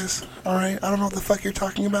talks like this. All right, I don't know what the fuck you're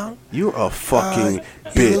talking about. You're a fucking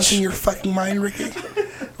bitch. You're losing your fucking mind, Ricky.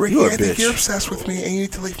 Ricky, I think you're obsessed with me, and you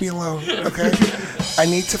need to leave me alone. Okay? I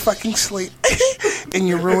need to fucking sleep, and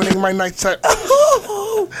you're ruining my nighttime.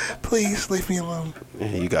 Please leave me alone. Yeah,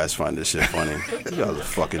 you guys find this shit funny. You guys are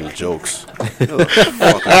fucking jokes. You're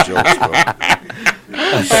fucking jokes, bro.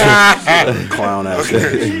 Clown ass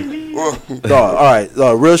shit. Dog, all right,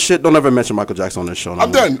 real shit. Don't ever mention Michael Jackson on this show.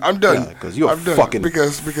 I'm done. Because you're fucking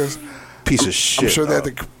because piece of shit. I'm sure they had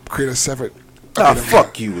to create a separate.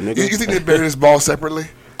 Fuck you, nigga. You think they buried his ball separately?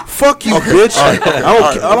 Fuck you, bitch. Right,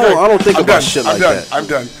 I don't think about shit like that. I'm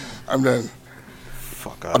done.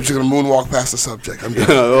 Fuck out. I'm just gonna moonwalk past the subject. I'm done.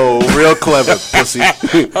 Oh, real clever, pussy.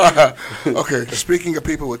 Okay, speaking of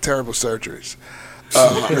people with terrible surgeries,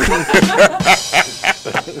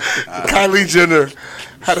 Kylie Jenner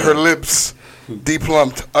had her lips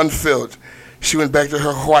deplumped, unfilled. She went back to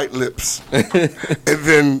her white lips. And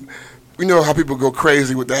then, you know how people go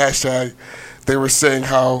crazy with the hashtag. They were saying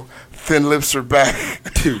how thin lips are back.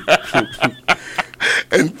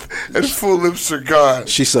 and full lips are gone.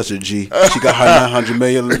 She's such a G. She got her $900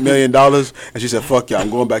 million, and she said, fuck yeah,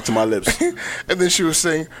 I'm going back to my lips. And then she was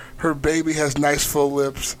saying her baby has nice full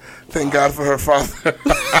lips. Thank God for her father.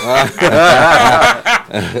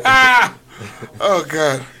 Oh,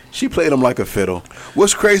 God. She played him like a fiddle.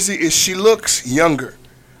 What's crazy is she looks younger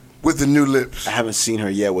with the new lips. I haven't seen her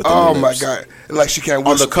yet with the new lips. Oh, my God. Like she can't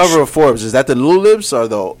whistle. On the cover of Forbes, is that the new lips or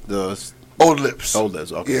the old lips? Old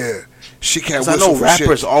lips, okay. Yeah. She can't whistle. I know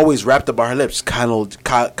rappers always rapped about her lips.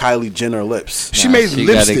 Kylie Jenner Lips. She made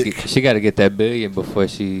lipstick. She got to get that billion before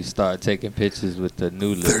she start taking pictures with the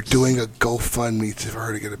new lips. They're doing a GoFundMe for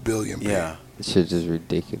her to get $1 billion. Yeah. This shit's just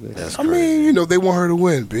ridiculous. That's I mean, they want her to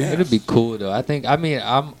win, B. It'd be cool though.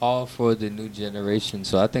 I'm all for the new generation,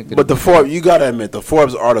 so I think. But the Forbes, you gotta admit, the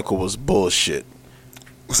Forbes article was bullshit.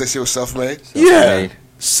 Was they say she was self-made? Yeah,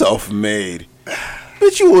 self-made.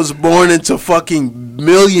 Bitch, you was born into fucking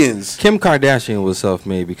millions. Kim Kardashian was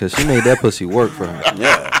self-made because she made that pussy work for her.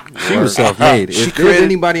 Yeah, she was self-made. If there's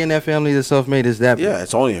anybody in that family that's self-made, it's that. Yeah,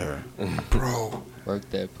 it's only her, bro. Work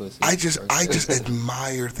that pussy. I just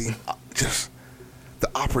admire the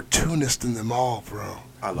opportunist in them all, bro.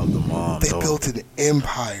 I love the mom. They built an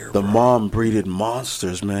empire. The mom breeded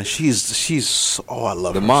monsters, man. She's. Oh, I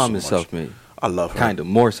love her. The mom so is much. Self-made. I love her. Kind of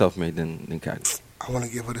more self-made than Kylie. I want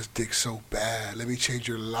to give her this dick so bad. Let me change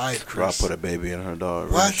your life, Bro, I Chris. put a baby in her,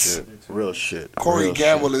 dog. What? Real shit. Corey Real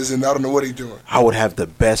Gamble shit. is in. I don't know what he's doing. I would have the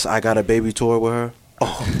best I Got a Baby tour with her.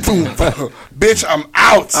 Oh, bitch, I'm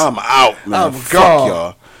out. I'm out, man. I'm Fuck gone.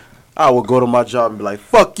 y'all. I would go to my job and be like,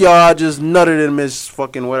 fuck y'all, I just nutted in Miss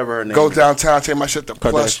fucking whatever her name Go is. downtown, take my shit to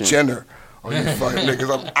Plus Kardashian. Jenner. Oh, you fuck niggas.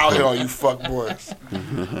 I'm out here on you fuck boys.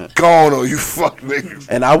 Gone on you fuck niggas.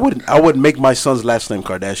 And I would make my son's last name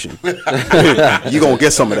Kardashian. You gonna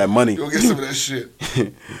get some of that money. Go get some of that shit.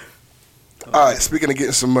 All right, speaking of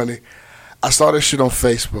getting some money, I saw this shit on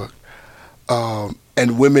Facebook.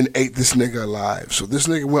 And women ate this nigga alive. So this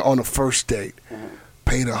nigga went on a first date,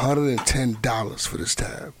 paid $110 for this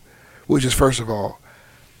tab, which is, first of all,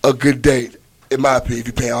 a good date, in my opinion, if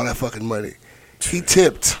you pay all that fucking money. He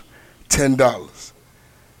tipped $10,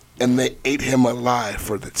 and they ate him alive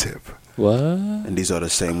for the tip. What? And these are the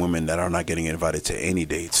same women that are not getting invited to any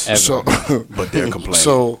dates. Ever. So, But they're complaining.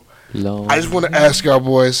 so Long. I just want to ask y'all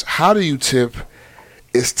boys, how do you tip?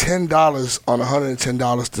 Is $10 on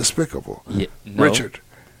 $110 despicable? Yeah, no, Richard.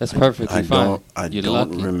 That's perfectly I fine. don't You're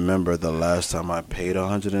lucky. remember the last time I paid a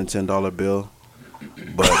 $110 bill.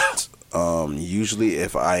 But usually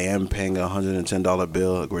if I am paying a $110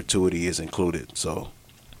 bill, a gratuity is included. So,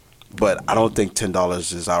 but I don't think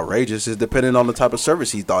 $10 is outrageous. It's depending on the type of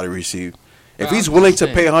service he thought he received. If Bro, he's I'm willing just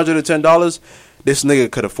to saying. pay $110, this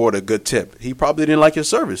nigga could afford a good tip. He probably didn't like your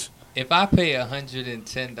service. If I pay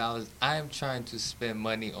 $110, I am trying to spend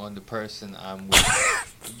money on the person I'm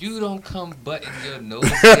with. You don't come butting your nose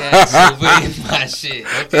ass over in my shit,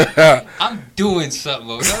 okay? I'm doing something.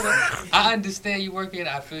 No, I understand you working.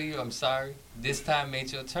 I feel you. I'm sorry. This time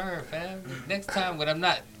ain't your turn, fam. Next time when I'm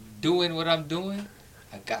not doing what I'm doing,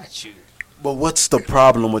 I got you. But what's the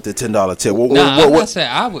problem with the $10 tip? I'm not saying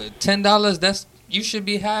I would. $10, that's... You should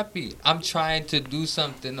be happy. I'm trying to do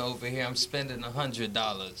something over here. I'm spending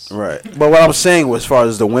 $100. Right. But what I'm saying, as far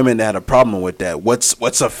as the women that had a problem with that, what's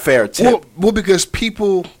a fair tip? Well, because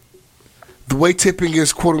people, the way tipping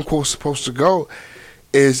is quote unquote supposed to go,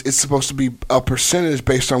 is it's supposed to be a percentage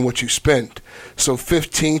based on what you spent. So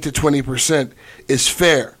 15 to 20% is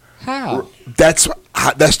fair. How?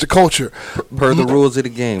 That's the culture. Per the rules of the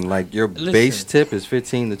game, like your base tip is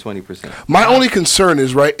 15 to 20%. My only concern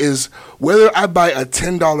is whether I buy a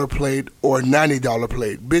 $10 plate or a $90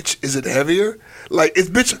 plate. Bitch, is it heavier? Like, it's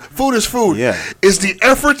bitch. Food is food. Yeah. Is the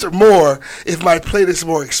effort more if my plate is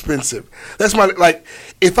more expensive? That's my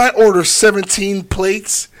if I order 17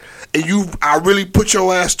 plates and I really put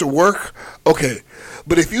your ass to work, okay.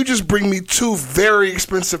 But if you just bring me 2 very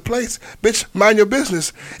expensive plates, bitch, mind your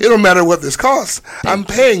business. It don't matter what this costs. I'm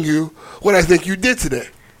paying you what I think you did today.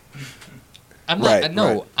 I'm not.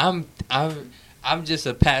 No, I'm just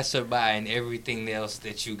a passerby in everything else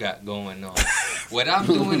that you got going on. What I'm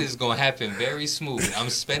doing is gonna happen very smooth. I'm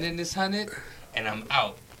spending this 100 and I'm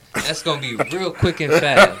out. That's gonna be real quick and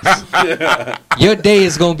fast. Your day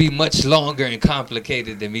is gonna be much longer and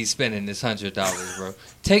complicated than me spending this $100, bro.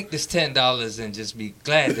 Take this $10 and just be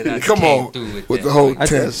glad that I came through with the whole 10.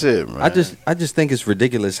 That's it, man. I just think it's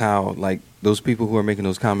ridiculous how like those people who are making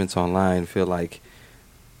those comments online feel like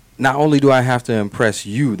not only do I have to impress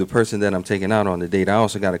you, the person that I'm taking out on the date, I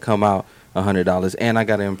also got to come out $100 and I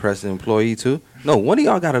got to impress the employee too. No, one of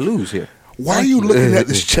y'all got to lose here. Why are you looking at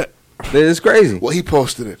this check? It's crazy. Well, he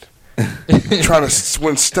posted it. Trying to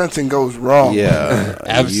when stunting goes wrong. Yeah,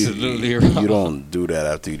 absolutely wrong. You don't do that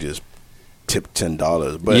after you just tip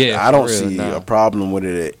 $10. But Yeah, I don't for real, see nah. a problem with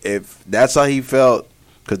it if that's how he felt.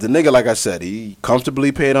 Because the nigga, like I said, he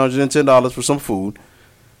comfortably paid $110 for some food.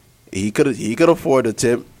 He could afford a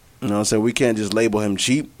tip. You know what I'm saying? We can't just label him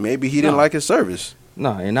cheap. Maybe he didn't like his service.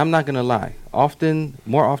 No, and I'm not gonna lie.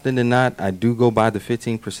 More often than not, I do go by the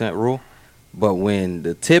 15% rule. But when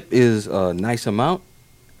the tip is a nice amount,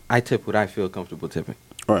 I tip what I feel comfortable tipping.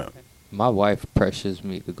 Right. My wife pressures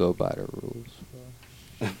me to go by the rules.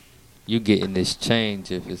 Bro. You getting this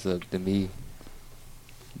change if it's up to me.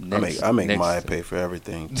 I make Maya pay for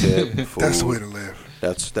everything. Tip, food. That's the way to live.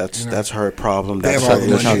 That's her problem. That's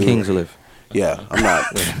That's how issue. kings live. Yeah, I'm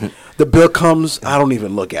not. The bill comes, I don't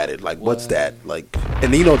even look at it. Like, what's that? Like,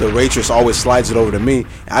 and the waitress always slides it over to me.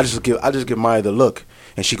 I just give Maya the look,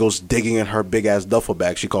 and she goes digging in her big ass duffel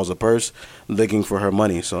bag. She calls a purse, looking for her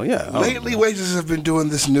money. So yeah. Lately, waitresses have been doing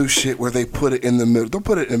this new shit where they put it in the middle. Don't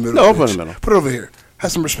put it in the middle. No, don't put it in the middle. Put it over here.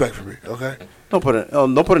 Have some respect for me, okay? Don't put it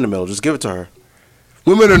in the middle. Just give it to her.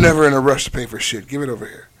 Women are never in a rush to pay for shit. Give it over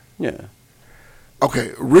here. Yeah.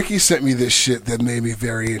 Okay, Ricky sent me this shit that made me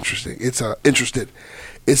very interesting. It's interested.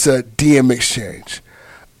 It's a DM exchange.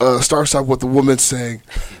 Starts off with the woman saying,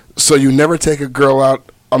 "So you never take a girl out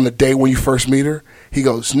on the day when you first meet her?" He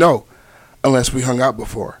goes, "No, unless we hung out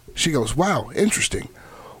before." She goes, "Wow, interesting.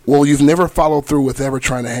 Well, you've never followed through with ever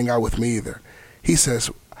trying to hang out with me either." He says,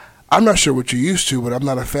 "I'm not sure what you're used to, but I'm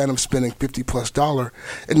not a fan of spending $50+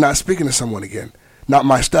 and not speaking to someone again. Not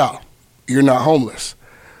my style. You're not homeless."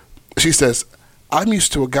 She says, "I'm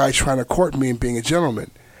used to a guy trying to court me and being a gentleman."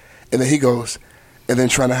 And then he goes, "And then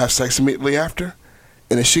trying to have sex immediately after?"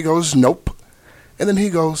 And then she goes, "Nope." And then he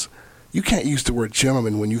goes, "You can't use the word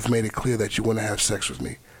gentleman when you've made it clear that you want to have sex with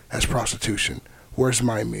me. That's prostitution. Where's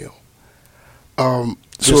my meal?"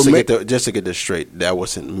 Just to get this straight, that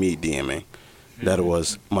wasn't me DMing. That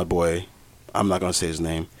was my boy. I'm not gonna say his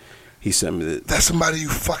name. He sent me the. That's somebody you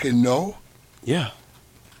fucking know? Yeah.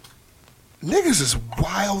 Niggas is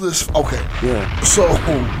wild as. Okay. Yeah.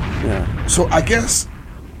 So I guess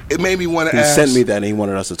it made me want to ask. He sent me that and he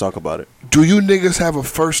wanted us to talk about it. Do you niggas have a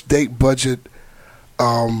first date budget?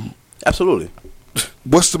 Absolutely.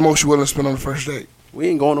 What's the most you willing to spend on the first date? We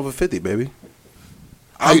ain't going over 50, baby.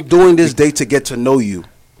 I'm doing this date to get to know you.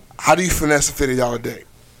 How do you finesse a $50 date?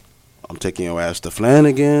 I'm taking your ass to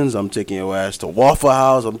Flanagan's. I'm taking your ass to Waffle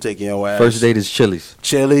House. I'm taking your ass. First date is Chili's.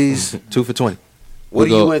 2 for $20. What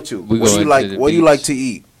do you into? What do you like? What do you like to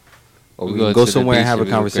eat? Or we can go somewhere and have a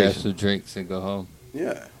conversation. Grab some drinks and go home.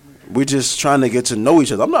 Yeah. We're just trying to get to know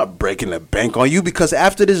each other. I'm not breaking the bank on you because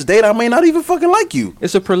after this date, I may not even fucking like you.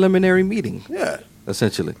 It's a preliminary meeting. Yeah.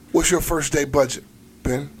 Essentially. What's your first date budget,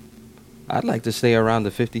 Ben? I'd like to stay around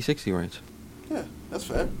the 50-60 range. Yeah, that's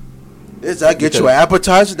fair. That'll get you an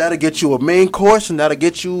appetizer, that'll get you a main course, and that'll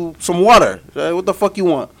get you some water. What the fuck you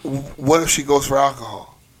want? What if she goes for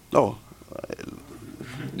alcohol? No.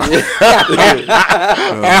 Hold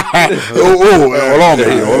on,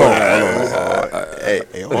 baby. Hold on.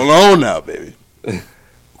 Hey, hold on now, baby.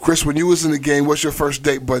 Chris, when you was in the game, what's your first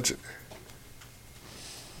date budget?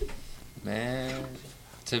 Man,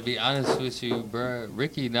 to be honest with you, bro,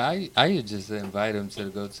 Ricky, I used just invite him to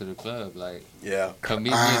go to the club. Like, yeah, come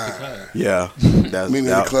meet me at the club. Yeah, meet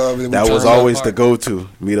me at the club. That was always the go-to.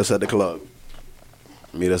 Meet us at the club.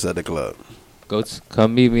 Meet us at the club.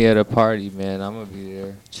 Come meet me at a party, man. I'm gonna be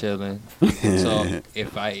there chilling. So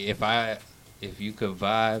if you could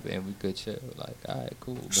vibe and we could chill, like, all right,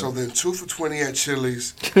 cool. Bro. So then 2 for $20 at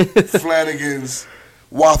Chili's, Flanagan's,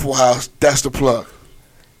 Waffle House. That's the plug.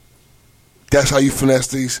 That's how you finesse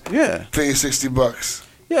these. Yeah. Pay you $60.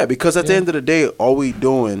 Yeah, because at the end of the day, all we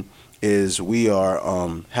doing is we are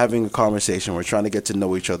having a conversation. We're trying to get to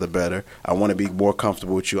know each other better. I want to be more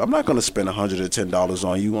comfortable with you. I'm not going to spend $110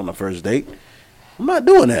 on you on the first date. I'm not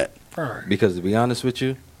doing that. Because to be honest with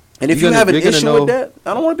you, and if you have an issue with that,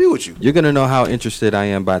 I don't want to be with you. You're going to know how interested I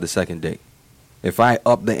am by the second date. If I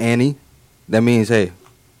up the ante, that means, hey,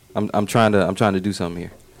 I'm trying to do something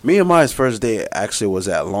here. Me and my first date actually was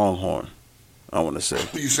at Longhorn. I want to say.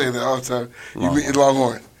 You say that all the time. You meet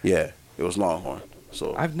Longhorn. Yeah, it was Longhorn.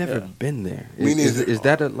 So I've never been there. Me neither. Is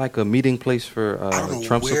that like a meeting place for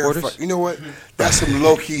Trump supporters? You know what? That's some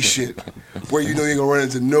low key shit where you know you ain't gonna run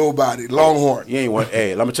into nobody. Longhorn. You ain't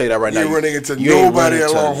hey, let me tell you that right now. You ain't running into nobody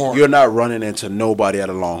at Longhorn. You're not running into nobody at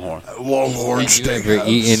a Longhorn. Longhorn steakhouse. You ever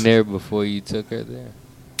eaten there before you took her there?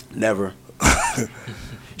 Never.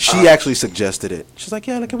 She actually suggested it. She's like,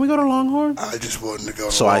 "Yeah, can we go to Longhorn?" I just wanted to go.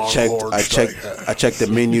 So I checked the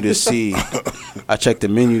menu to see. I checked the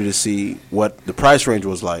menu to see what the price range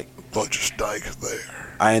was like. Bunch of steaks there.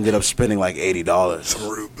 I ended up spending like $80. Some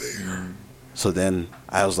root beer. So then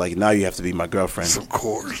I was like, "Now you have to be my girlfriend." Some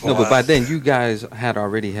Coors. No, but by then you guys had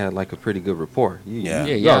already had like a pretty good rapport. You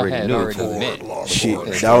already knew.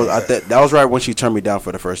 That was right when she turned me down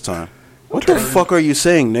for the first time. What the fuck are you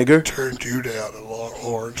saying, nigger? Turned you down at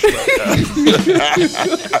Longhorn Steakhouse.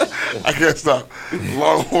 I can't stop.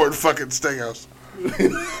 Longhorn fucking Steakhouse.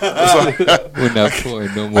 We're not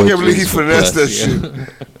pouring no more. I can't believe he finessed that shit.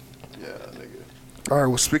 Yeah, nigga. All right,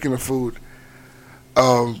 well, speaking of food,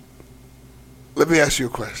 let me ask you a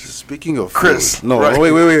question. Speaking of Chris. Food. No, right.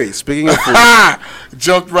 wait. Speaking of food.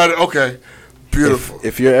 Jumped right in. Okay. Beautiful.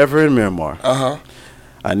 If you're ever in Myanmar,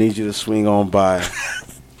 I need you to swing on by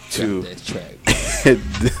to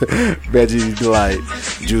Veggie Delight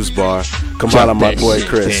Juice Bar. Come on, my boy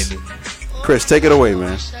Chris. Penny. Chris, take it away,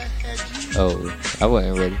 man. Oh, I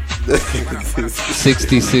wasn't ready.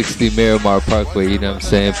 6060 Miramar Parkway, you know what I'm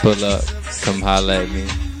saying? Pull up, come holla at me.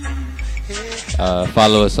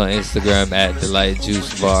 Follow us on Instagram at Delight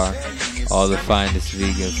Juice Bar. All the finest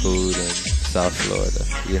vegan food in South Florida.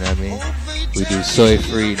 You know what I mean? We do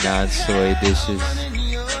soy-free, non-soy dishes.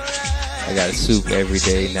 I got a soup every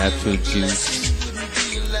day, natural juice.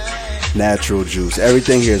 natural juice.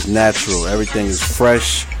 Everything here is natural. Everything is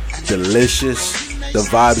fresh, delicious. The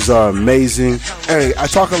vibes are amazing. Hey, I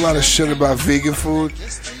talk a lot of shit about vegan food.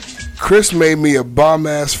 Chris made me a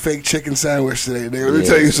bomb-ass fake chicken sandwich today. Let me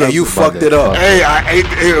tell you something. And you fucked it up. Hey, I ate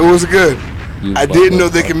it. It was good. I didn't know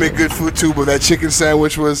they can make good food too, but that chicken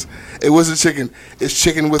sandwich it wasn't chicken. It's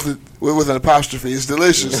chicken with an apostrophe. It's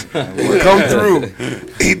delicious. Come through.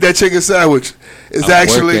 Eat that chicken sandwich.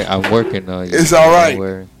 I'm working on it. It's all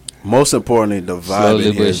right. Most importantly, the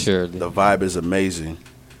vibe surely. The vibe is amazing.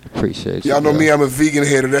 Appreciate you. Y'all know me, I'm a vegan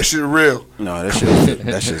hater. That shit real. No, that shit's good.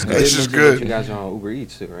 That's just good. You guys are on Uber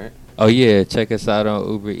Eats too, right? Oh yeah, check us out on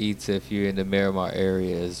Uber Eats if you're in the Miramar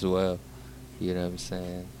area as well. You know what I'm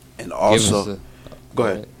saying? And also, go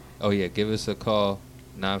ahead. Oh yeah, give us a call,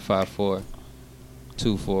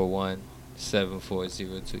 954-241-7402.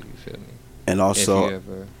 You feel me? And also,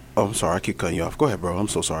 I'm sorry, I keep cutting you off. Go ahead, bro. I'm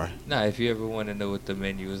so sorry. Nah, if you ever want to know what the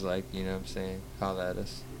menu is like, you know what I'm saying, holla at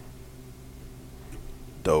us.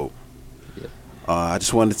 Dope. Yeah. I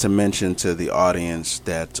just wanted to mention to the audience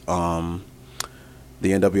that the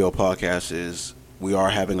NWO Podcast we are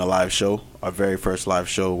having a live show, our very first live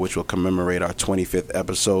show, which will commemorate our 25th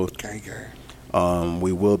episode.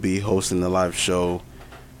 We will be hosting the live show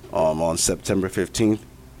on September 15th.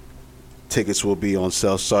 Tickets will be on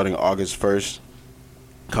sale starting August 1st.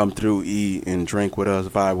 Come through, eat and drink with us,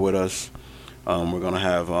 vibe with us. We're going to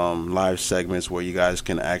have live segments where you guys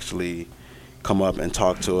can actually come up and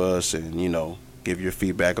talk to us and, give your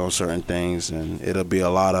feedback on certain things. And it'll be a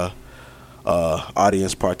lot of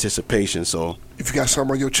audience participation. So if you got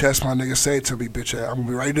something on your chest, my nigga, say it to me, bitch. I'm going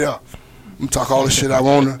to be right there. I'm going to talk all the shit I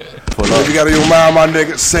want to. If you got on your mind, my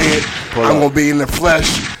nigga, say it. I'm going to be in the flesh,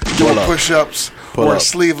 doing push-ups, wearing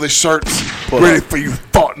sleeveless shirts, ready for you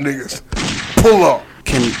thought niggas. Pull up.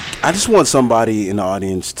 I just want somebody in the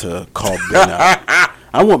audience to call Ben out.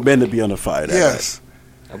 I want Ben to be on the fire. Yes.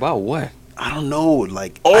 About what? I don't know.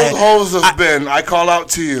 Like old hoes of Ben, I call out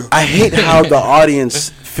to you. I hate how the audience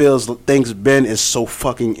thinks Ben is so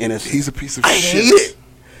fucking innocent. He's a piece of shit.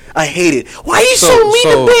 I hate it. Why are you so mean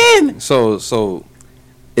to Ben? So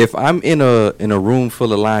if I'm in a room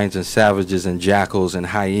full of lions and savages and jackals and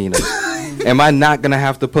hyenas, am I not gonna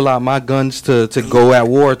have to pull out my guns to go at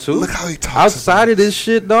war too? Look how he talks. Outside of this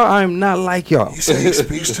shit, dog, I'm not like y'all. You say he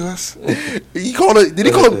speaks to us? Did he call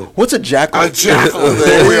what's a jackal? A jackal.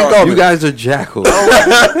 You guys are jackals.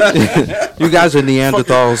 You guys are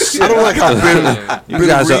Neanderthals. I don't like how Ben. You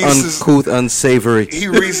guys are uncouth, unsavory. He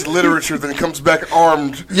reads literature, then comes back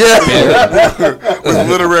armed. Yeah. with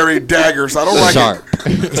literary daggers. I don't like it.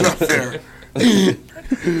 It's not fair.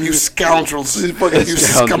 You scoundrels. You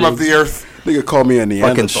scum of the earth. Nigga call me a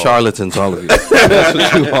Neanderthal. Fucking charlatans, all of you. That's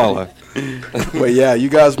what you all are. But yeah, you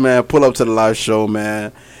guys, man, pull up to the live show,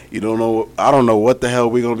 man. I don't know what the hell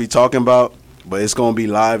we're going to be talking about, but it's going to be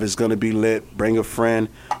live. It's going to be lit. Bring a friend.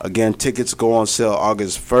 Again, tickets go on sale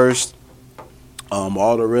August 1st.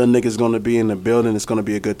 All the real niggas going to be in the building. It's going to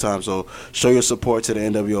be a good time. So show your support to the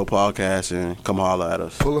NWO Podcast and come holler at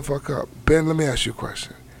us. Pull the fuck up. Ben, let me ask you a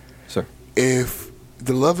question. Sir. If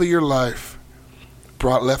the love of your life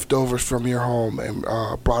brought leftovers from your home and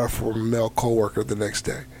brought it from a male coworker the next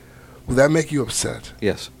day, would that make you upset?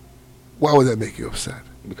 Yes. Why would that make you upset?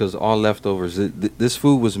 Because all leftovers, this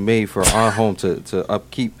food was made for our home to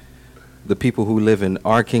upkeep the people who live in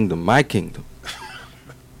our kingdom, my kingdom.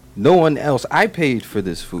 No one else. I paid for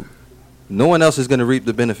this food. No one else is going to reap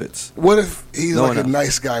the benefits. What if he's a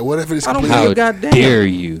nice guy? What if it's completely... How dare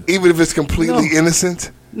you? Even if it's completely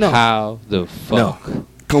innocent? No. How the fuck? No.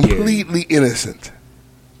 Completely innocent.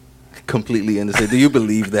 Completely innocent. Do you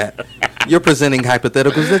believe that? You're presenting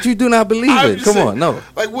hypotheticals that you do not believe in. Come on, no.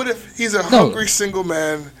 Like, what if he's a hungry single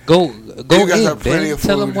man? Go in, Ben.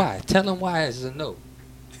 Tell him why. Tell him why it's a no.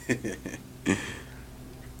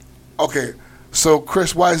 Okay, so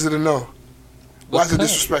Chris, why is it a no? Why is it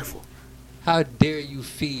disrespectful? How dare you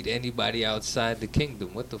feed anybody outside the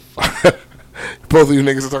kingdom? What the fuck? Both of you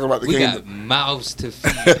niggas are talking about the kingdom. We got mouths to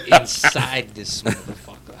feed inside this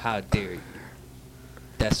motherfucker. How dare you?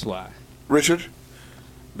 That's why. Richard?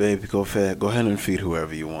 Baby, go ahead and feed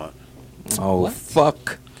whoever you want. Oh, what?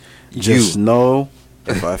 Fuck Just know,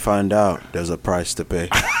 if I find out, there's a price to pay.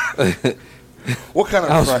 What kind of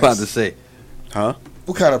price? I was about to say. Huh?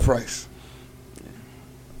 What kind of price?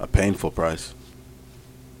 A painful price.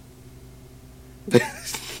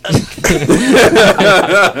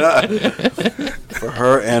 For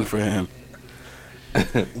her and for him.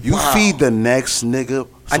 You feed the next nigga.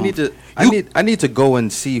 I need to go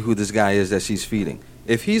and see who this guy is that she's feeding.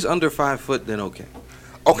 If he's under 5 foot, then okay.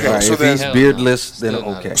 Okay, right, so if then he's beardless, then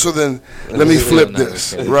okay. So then let me flip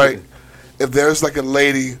this, right? If there's like a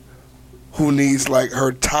lady who needs like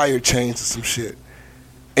her tire changed or some shit,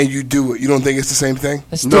 and you do it, you don't think it's the same thing?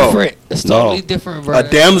 It's different. It's totally different, bro. A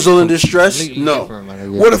damsel in distress? No.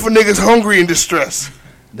 What if a nigga's hungry in distress?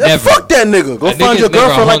 Fuck that nigga. Go find your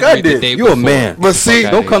girlfriend like I did. You a man. But see,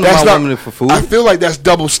 don't come to my woman for food. I feel like that's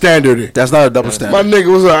double standard. That's not a double standard. My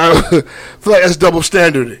nigga was I feel like that's double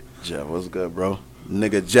standard. Jeff, what's good, bro?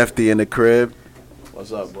 Nigga Jeffy in the crib.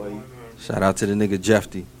 What's up, boy? Shout out to the nigga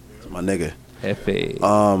Jeffy. It's my nigga. F.A.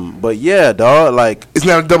 But yeah, dog, like, it's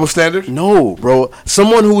not a double standard? No, bro.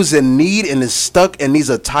 Someone who's in need and is stuck and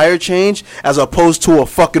needs a tire change, as opposed to a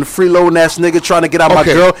fucking freeloading ass nigga trying to get out my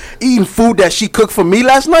girl eating food that she cooked for me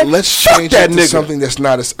last night. Let's change that to something that's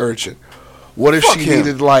not as urgent. What if she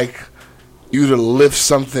needed like you to lift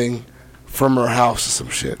something from her house or some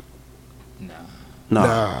shit?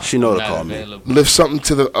 Nah. She know to call me. Lift something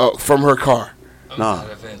to the from her car. Nah.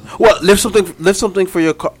 What? Lift something for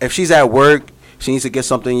your car. If she's at work, she needs to get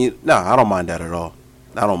something. I don't mind that at all.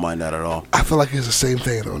 I feel like it's the same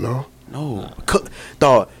thing though. No.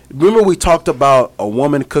 Dog. Remember we talked about a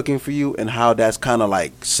woman cooking for you and how that's kind of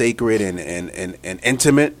like sacred and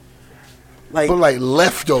intimate. But like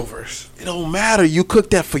leftovers. It don't matter. You cook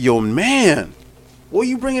that for your man. What are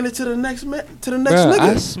you bringing it to the next nigga?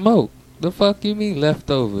 I smoke. The fuck you mean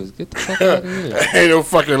leftovers? Get the fuck out of here. Ain't no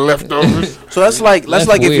fucking leftovers. So that's like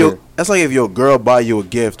if your girl buy you a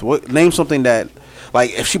gift. Name something that,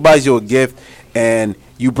 like, if she buys you a gift and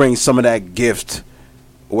you bring some of that gift,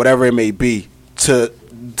 whatever it may be, to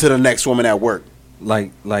the next woman at work.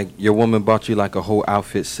 Like your woman bought you like a whole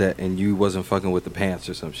outfit set and you wasn't fucking with the pants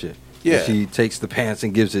or some shit. Yeah. And she takes the pants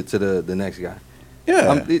and gives it to the next guy.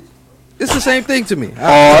 Yeah. It's the same thing to me.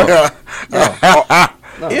 No.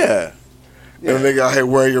 Yeah. You nigga out here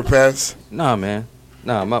wearing your pants? Nah, man.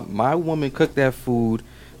 Nah, my woman cooked that food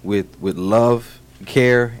with love,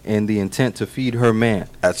 care, and the intent to feed her man.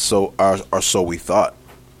 That's so we thought.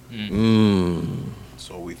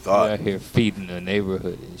 So we thought. You're out here feeding the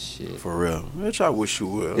neighborhood and shit. For real. Bitch, I wish you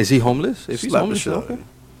would. Is he homeless? If he's homeless, okay.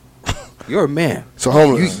 You're a man. So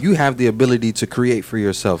homeless. You have the ability to create for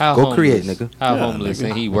yourself. How Go homeless? create, nigga. How homeless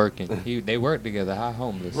and he working? They work together. How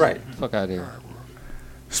homeless? Right. Fuck out of here.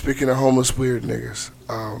 Speaking of homeless weird niggas,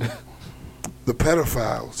 the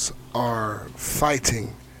pedophiles are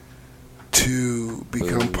fighting to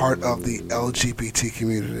become part of the LGBT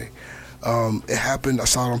community. It happened, I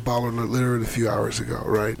saw it on Baller literally a few hours ago,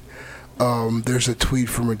 right? There's a tweet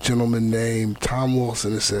from a gentleman named Tom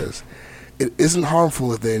Wilson that says, "It isn't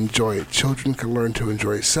harmful if they enjoy it. Children can learn to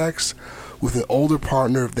enjoy sex with an older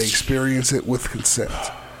partner if they experience it with consent.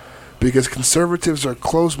 Because conservatives are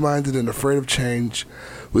closed-minded and afraid of change,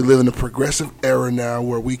 we live in a progressive era now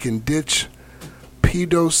where we can ditch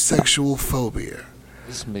pedosexual phobia.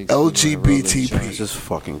 LGBTP. This is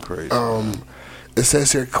fucking crazy. It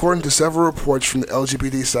says here, according to several reports from the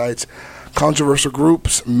LGBT sites, controversial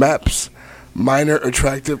groups, MAPS, minor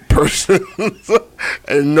attracted persons,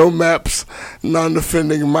 and no MAPS,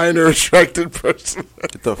 non-offending minor attracted persons.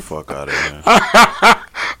 Get the fuck out of here.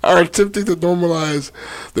 Are attempting to normalize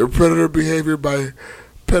their predator behavior by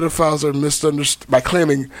claiming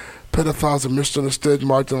pedophiles are misunderstood,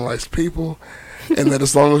 marginalized people, and that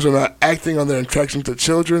as long as they're not acting on their attraction to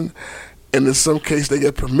children, and in some case they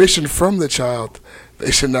get permission from the child,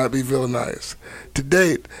 they should not be villainized. To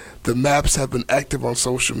date, the MAPs have been active on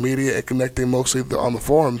social media and connecting mostly on the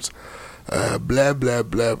forums. Blah, blah,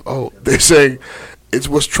 blah. Oh, they're saying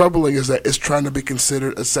what's troubling is that it's trying to be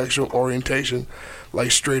considered a sexual orientation like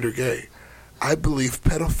straight or gay. I believe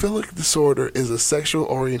pedophilic disorder is a sexual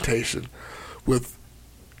orientation with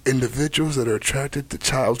individuals that are attracted to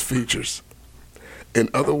child features. In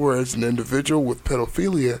other words, an individual with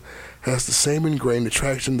pedophilia has the same ingrained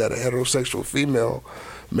attraction that a heterosexual female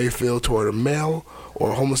may feel toward a male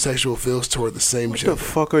or a homosexual feels toward the same gender. What the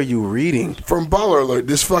fuck are you reading? From Baller Alert,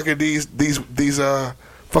 these fucking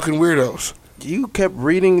fucking weirdos. You kept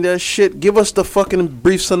reading that shit. Give us the fucking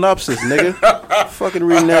brief synopsis, nigga. Fucking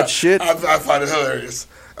reading that shit. I find it hilarious.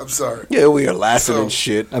 I'm sorry. Yeah, we are laughing and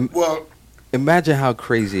shit. Well, imagine how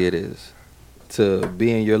crazy it is to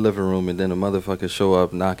be in your living room and then a motherfucker show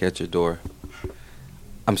up, knock at your door.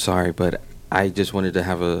 I'm sorry, but I just wanted to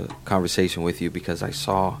have a conversation with you because I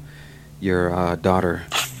saw your daughter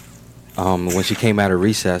when she came out of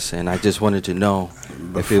recess, and I just wanted to know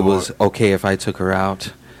if it was okay if I took her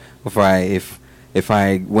out, if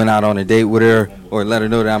I went out on a date with her or let her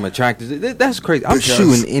know that I'm attracted. That's crazy. I'm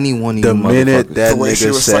shooting any one of you motherfuckers. The minute that the way nigga she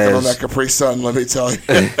was says, sucking on that Capri Sun, let me tell you.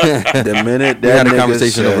 The minute that we had a nigga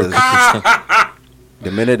conversation says, over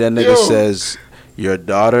the minute that nigga says your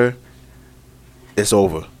daughter, it's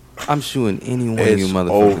over. I'm shooting any one of you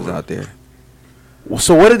motherfuckers out there.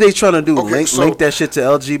 So what are they trying to do? Okay, link that shit to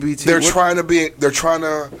LGBT? They're trying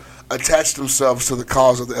to attach themselves to the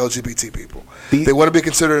cause of the LGBT people. They want to be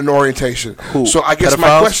considered an orientation. Who? So I guess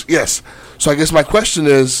my question, yes. So I guess my question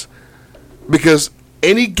is, because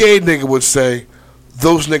any gay nigga would say,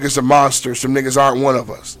 those niggas are monsters. Them niggas aren't one of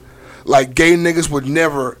us. Like, gay niggas would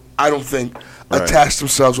never, I don't think, attach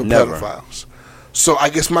themselves with pedophiles. So I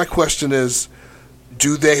guess my question is,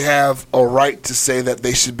 do they have a right to say that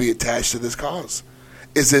they should be attached to this cause?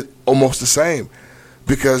 Is it almost the same?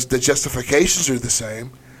 Because the justifications are the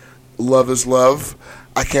same. Love is love.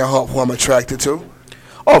 I can't help who I'm attracted to.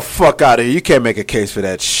 Oh, fuck out of here. You can't make a case for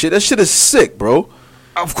that shit. That shit is sick, bro.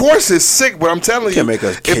 Of course it's sick, but I'm telling you,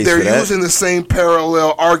 if they're using the same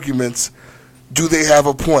parallel arguments, do they have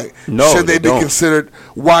a point? No, should they be considered?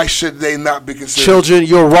 Why should they not be considered? Children,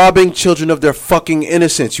 you're robbing children of their fucking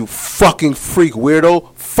innocence, you fucking freak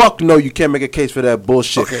weirdo. Fuck no, you can't make a case for that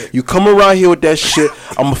bullshit. Okay. You come around here with that shit,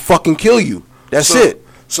 I'm gonna fucking kill you. That's it.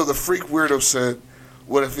 So the freak weirdo said,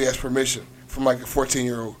 what if he has permission from like a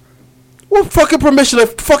 14-year-old? Well, fucking permission. A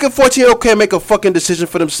fucking 14-year-old can't make a fucking decision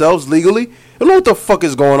for themselves legally. You don't know what the fuck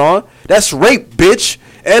is going on. That's rape, bitch.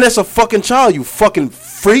 And that's a fucking child, you fucking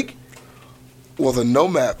freak. Well, the no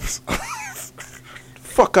maps.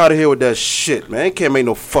 Fuck out of here with that shit, man. You can't make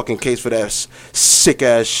no fucking case for that sick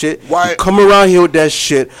ass shit. Why? You come around here with that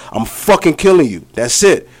shit, I'm fucking killing you. That's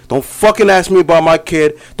it. Don't fucking ask me about my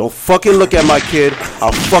kid. Don't fucking look at my kid.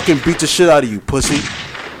 I'll fucking beat the shit out of you, pussy.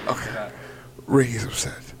 Okay. Ricky's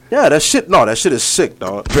upset. Yeah, that shit is sick,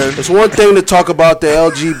 dog. It's one thing to talk about the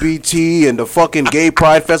LGBT and the fucking gay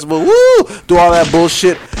pride festival, woo, do all that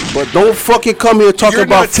bullshit, but don't fucking come here talking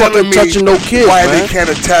about fucking touching no kids, why man. They can't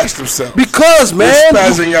attach themselves. Because, man.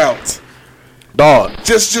 They're spazzing out. Dog.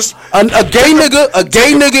 Just a gay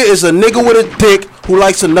nigga is a nigga with a dick who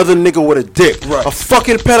likes another nigga with a dick. Right. A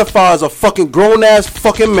fucking pedophile is a fucking grown ass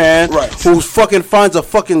fucking man who fucking finds a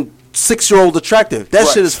fucking 6-year-old attractive. That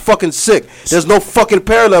shit is fucking sick. There's no fucking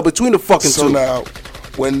parallel between the fucking two. So now,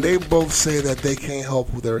 when they both say that they can't help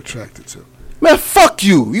who they're attracted to, man, fuck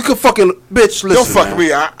you. You can fucking bitch. Listen, don't fuck man.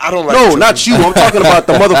 me. I don't like. No, not you. I'm talking about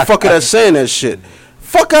the motherfucker that's saying that shit.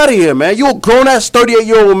 Fuck out of here, man. You a grown ass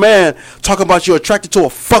 38-year-old man talking about you're attracted to a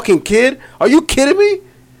fucking kid? Are you kidding me?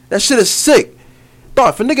 That shit is sick.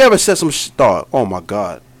 Dog, if a nigga ever said some shit, dog, oh my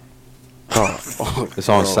god. Dog, it's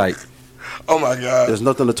on site. Oh my god. There's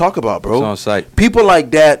nothing to talk about, bro. It's on site. People like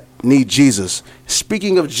that need Jesus.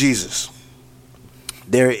 Speaking of Jesus,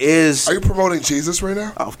 there is. Are you promoting Jesus right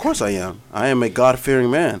now? Of course I am. I am a God-fearing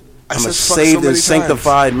man. I'm a saved and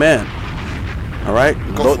sanctified man. All right?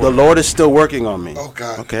 The Lord is still working on me. Oh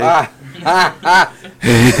God. Okay.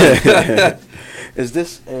 Is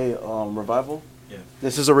this a revival? Yeah.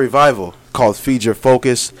 This is a revival called Feed Your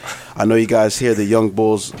Focus. I know you guys hear the young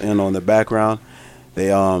bulls in on the background. They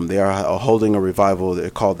are holding a revival. They're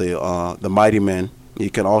called the Mighty Men. You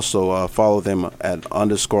can also follow them at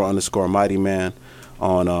 __ Mighty Man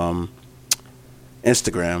on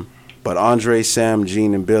Instagram. But Andre, Sam,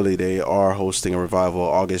 Gene, and Billy, they are hosting a revival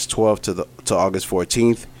August 12th to August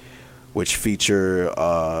 14th, which feature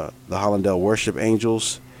the Hollandale Worship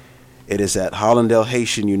Angels. It is at Hollandale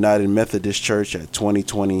Haitian United Methodist Church at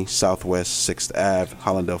 2020 Southwest 6th Ave,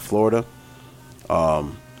 Hollandale, Florida.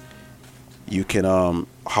 You can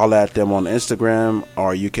holler at them on Instagram,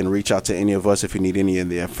 or you can reach out to any of us if you need any of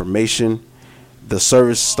the information. The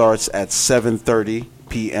service starts at 7:30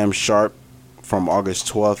 p.m. sharp from August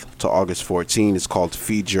 12th to August 14th. It's called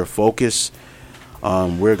Feed Your Focus.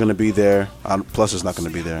 We're going to be there. Plus, it's not going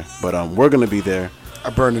to be there, but we're going to be there. I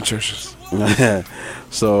burn the churches.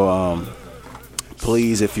 So,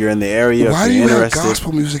 please, if you're in the area, why if do you're you interested, have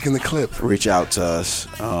gospel music in the clip? Reach out to us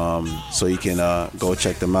so you can go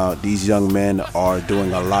check them out. These young men are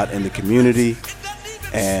doing a lot in the community,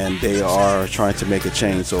 and they are trying to make a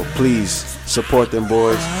change. So please support them,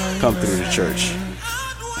 boys. Come through the church.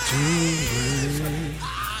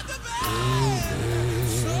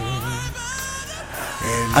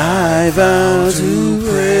 I vow to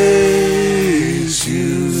praise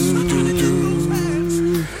you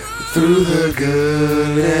through the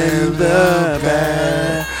good and the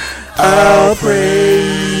bad. I'll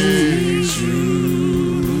praise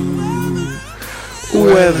you,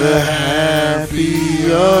 whether happy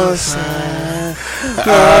or sad.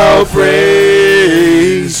 I'll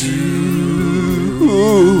praise you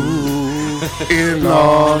in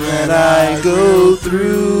all that I go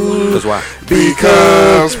through. That's why.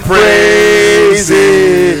 Because praise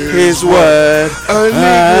is what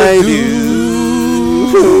I do.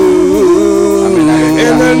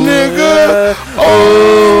 And a nigga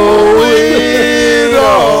owe it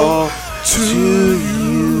all to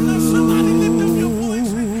you.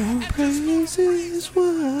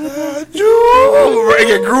 It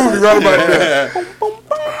get groovy right about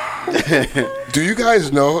that. Do you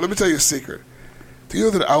guys know? Let me tell you a secret. Do you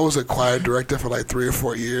know that I was a choir director for like 3 or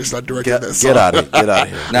 4 years? I directed that song. Get out of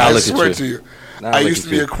here. Now I look swear at to you. Now I used to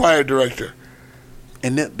be a choir director.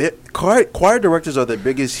 And choir directors are the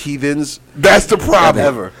biggest heathens. That's the problem.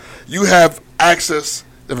 Ever. You have access.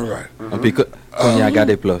 Never mind.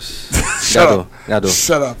 Shut up.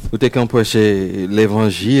 Shut up. Ou t'es qu'on prêche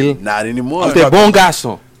l'évangile. Not anymore. Ou t'es bon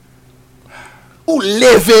garçon. Ou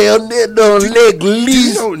lever dans l'église. Do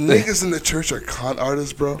you know niggas in the church are con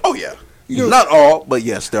artists, bro? Oh, yeah. Not all, but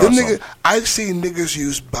yes, there are some. I've seen niggas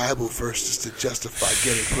use Bible verses to justify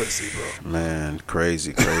getting pussy, bro. Man,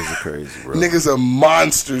 crazy, bro. Niggas are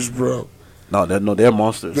monsters, bro. No, they're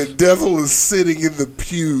monsters. The devil is sitting in the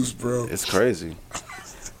pews, bro. It's crazy.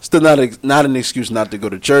 Still not an excuse not to go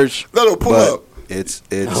to church. No, pull up.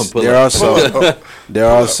 There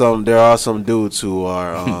are some dudes who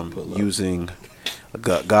are using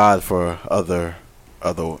God for other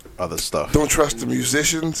stuff. Don't trust the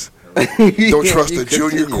musicians. Don't trust the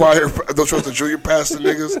junior choir. Don't trust the junior pastor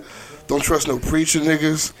niggas. Don't trust no preacher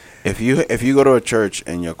niggas. If you go to a church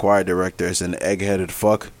and your choir director is an egg-headed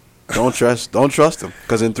fuck, don't trust him,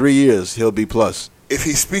 because in 3 years he'll be plus. If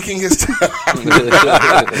he's speaking his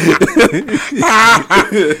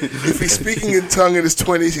if he's speaking in tongue in his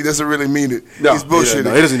 20s, he doesn't really mean it. No, he's bullshitting.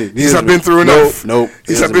 No, he doesn't. He's not been through enough. Nope.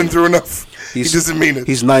 He's not been through enough. He doesn't mean it.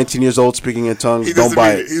 He's 19 years old speaking in tongues. Don't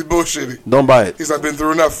buy it. He's bullshitting. Don't buy it. He's not been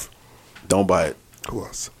through enough. Don't buy it. Who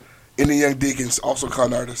else? Any young deacons, also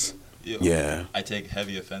con artists. Yeah. I take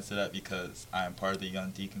heavy offense to that because I am part of the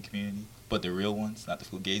young deacon community, but the real ones, not the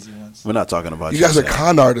fugazi ones. We're not talking about you guys are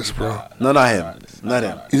con artists, bro. No, not him. Not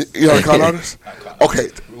him. You're a con artist?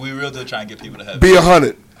 Okay. We real do try and get people to heaven. Be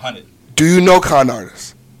 100. 100. Do you know con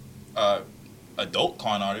artists? Adult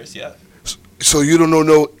con artists, yeah. So you don't know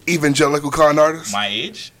no evangelical con artists? My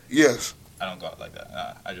age? Yes. I don't go out like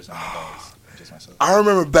that. I just know my dogs. Just myself. I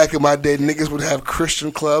remember back in my day, niggas would have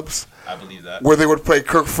Christian clubs. I believe that. Where they would play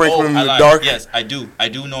Kirk Franklin in the dark. Yes, I do. I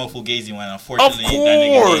do know a fugazi one.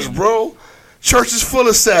 Unfortunately, of course, bro. Church is full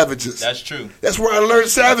of savages. That's true. That's where I learned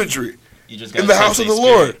savagery. You just in the house of the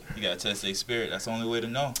Lord. You gotta test their spirit. That's the only way to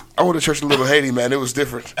know. I went to church in Little Haiti, man. It was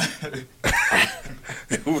different.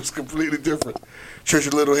 It was completely different. Church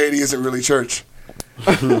in Little Haiti isn't really church.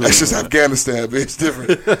 That's just Afghanistan, but it's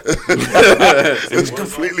different. It's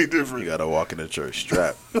completely different. You gotta walk in the church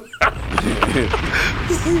strap.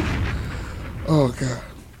 Oh God.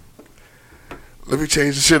 Let me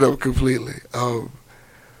change the shit up completely.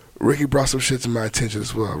 Ricky brought some shit to my attention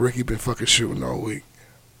as well. Ricky been fucking shooting all week.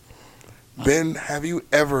 Ben, have you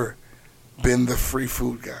ever been the free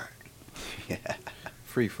food guy? Yeah.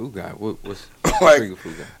 Free food guy? What's like, free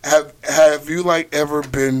food guy? Have you like ever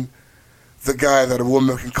been the guy that a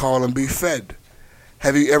woman can call and be fed?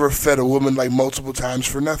 Have you ever fed a woman like multiple times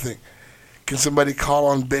for nothing? Can somebody call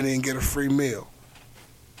on Benny and get a free meal?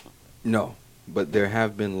 No, but there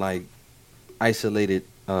have been like isolated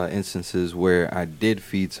instances where I did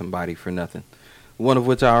feed somebody for nothing. One of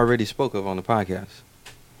which I already spoke of on the podcast.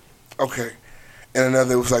 Okay, and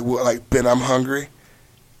another was like Ben, I'm hungry.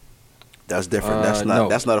 That's different.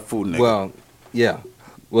 That's not a food nigga. Well, yeah.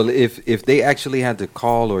 Well, if they actually had to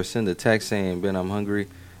call or send a text saying Ben, I'm hungry,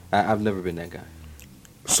 I've never been that guy.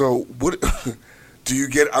 So what? Do you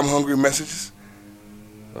get I'm hungry messages?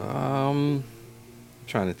 I'm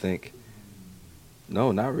trying to think.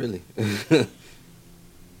 No, not really. When's the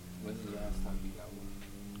last time you got one?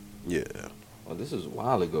 Yeah. Well, this is a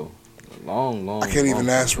while ago. Long. I can't even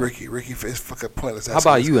ask Ricky. Ricky is fucking pointless. How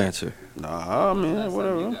about you answer? Nah, man,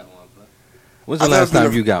 whatever. When's the last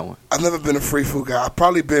time you got one? I've never been a free food guy. I've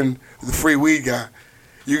probably been the free weed guy.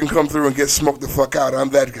 You can come through and get smoked the fuck out. I'm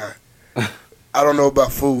that guy. I don't know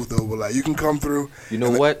about food though, but like you can come through. You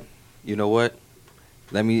know what?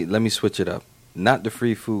 Let me switch it up. Not the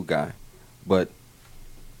free food guy, but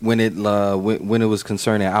when it was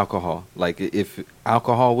concerning alcohol. Like if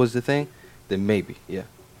alcohol was the thing, then maybe, yeah.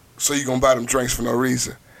 So you gonna buy them drinks for no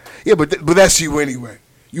reason? Yeah, but that's you anyway.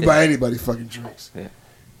 You buy anybody fucking drinks. Yeah.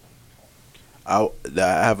 I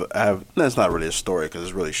have. That's not really a story because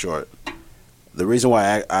it's really short. The reason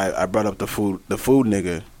why I brought up the food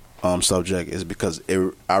nigga subject is because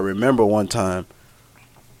I remember one time.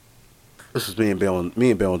 This was me and Ben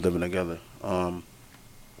was living together.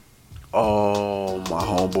 All my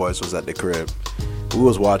homeboys was at the crib. We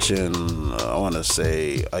was watching, I want to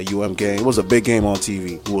say, a game. It was a big game on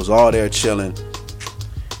TV. We was all there chilling.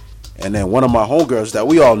 And then one of my homegirls that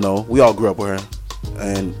we all know, we all grew up with her.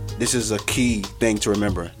 And this is a key thing to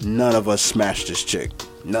remember. None of us smashed this chick.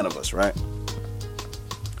 None of us, right?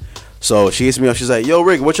 So she hits me up. She's like, yo,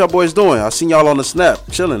 Rick, what y'all boys doing? I seen y'all on the snap,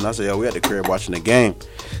 chilling. I said, yo, we at the crib watching the game.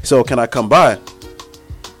 So can I come by?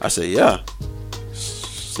 I said, yeah.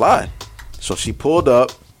 Slide. So she pulled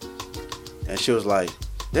up, and she was like,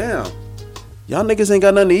 damn, y'all niggas ain't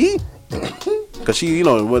got nothing to eat? Because she, you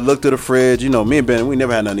know, would look through the fridge. You know, me and Ben, we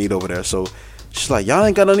never had nothing to eat over there. So she's like, y'all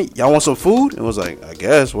ain't got nothing to eat? Y'all want some food? And was like, I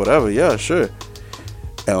guess, whatever. Yeah, sure.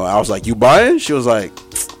 And I was like, you buying? She was like,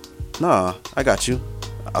 nah, I got you.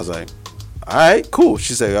 I was like, all right, cool.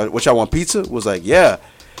 She said, what y'all want, pizza? Was like, yeah.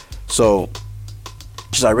 So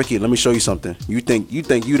she's like, Ricky, let me show you something. You think you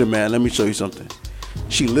the man. Let me show you something.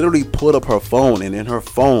 She literally pulled up her phone, and in her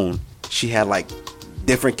phone, she had like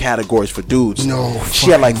different categories for dudes. No, she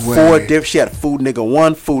had like four different. She had food nigga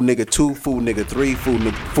 1, food nigga 2, food nigga 3, food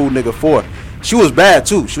nigga 4. She was bad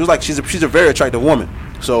too. She was like, she's a very attractive woman.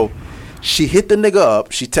 So she hit the nigga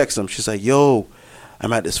up. She texted him. She's like, yo,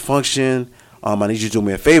 I'm at this function. I need you to do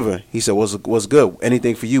me a favor. He said, what's good?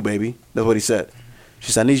 Anything for you, baby. That's what he said.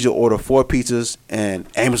 She said, I need you to order 4 pizzas. And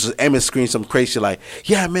Amos screamed some crazy shit like,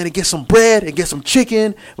 yeah, man, and get some bread and get some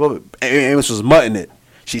chicken. Well, Amos was mutting it.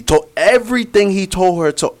 She told everything he told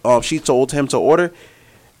her to. She told him to order.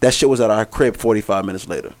 That shit was at our crib 45 minutes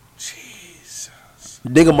later. Jesus.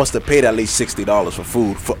 Nigga must have paid at least $60 for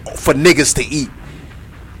food for niggas to eat.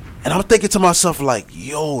 And I'm thinking to myself like,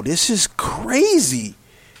 yo, this is crazy.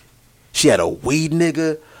 She had a weed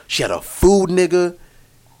nigga. She had a food nigga.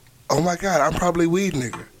 Oh my God, I'm probably weed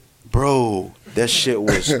nigga. Bro, that shit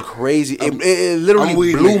was crazy. It literally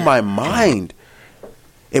blew my mind.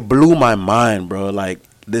 It blew my mind, bro. Like,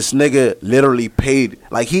 this nigga literally paid.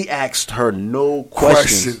 Like, he asked her no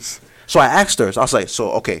questions. So I asked her. So I was like,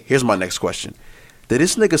 so, okay, here's my next question. Did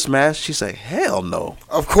this nigga smash? She said, hell no.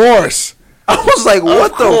 Of course. I was like,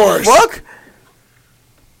 what the fuck?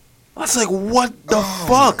 I was like, what the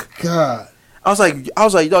fuck? God. I was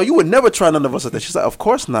like, yo, you would never try none of us like that. She's like, of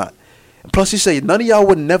course not. And plus, she said, none of y'all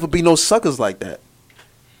would never be no suckers like that.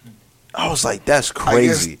 I was like, that's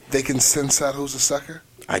crazy. I guess they can sense out who's a sucker?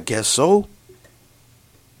 I guess so.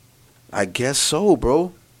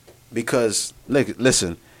 Bro. Because,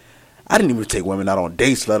 listen, I didn't even take women out on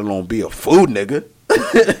dates, let alone be a food nigga.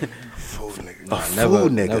 Food nigga.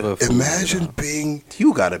 Food nigga. Imagine being...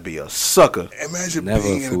 You gotta be a sucker. Imagine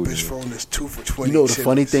being in a bitch phone that's 2 for 20. You know the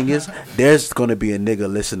funny thing is, there's gonna be a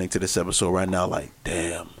nigga listening to this episode right now like,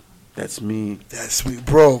 damn, that's me. That's me,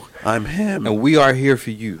 bro. I'm him. And we are here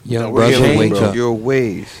for you. Young brother, wake up. Your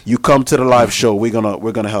ways. You come to the live show, we're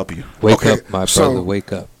gonna help you. Wake up, my brother,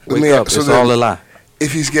 wake up. Wake up, it's all a lie.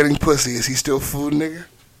 If he's getting pussy, is he still food nigga?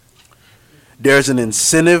 There's an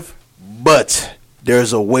incentive, but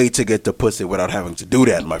there's a way to get the pussy without having to do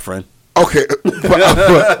that, my friend. Okay,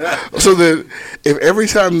 so then, if every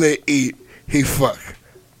time they eat, he fuck.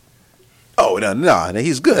 Oh no,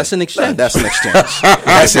 he's good. That's an exchange. That's an exchange.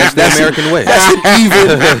 That's the American way. That's an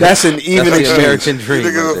even That's exchange. the American dream.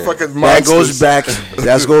 That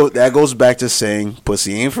goes back to saying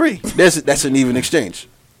pussy ain't free. That's an even exchange.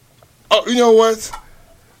 Oh, you know what?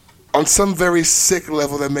 On some very sick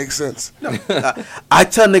level, that makes sense. No, I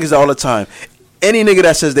tell niggas all the time, any nigga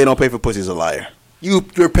that says they don't pay for pussy is a liar.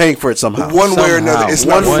 You're paying for it somehow. One way or another. It's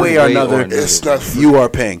one not way or another. It's not free. You are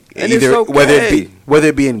paying. And either it's okay. whether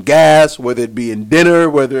it be in gas, whether it be in dinner,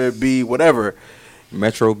 whether it be whatever.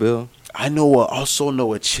 Metro bill. I also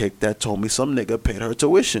know a chick that told me some nigga paid her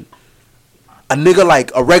tuition. A nigga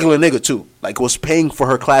like a regular nigga too, like was paying for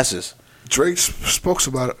her classes. Drake spoke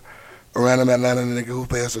about it. A random Atlanta nigga who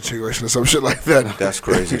pays her tuition or some shit like that. That's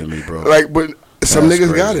crazy to me, bro. Like, but some niggas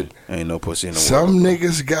crazy. Got it. Ain't no pussy in the some world. Some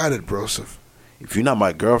niggas got it, bro. So if you're not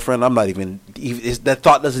my girlfriend, I'm not even that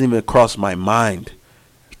thought doesn't even cross my mind.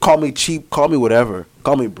 Call me cheap, call me whatever,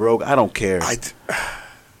 call me broke. I don't care.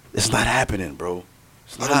 It's not happening, bro.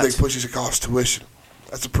 I don't think pussy should cost tuition.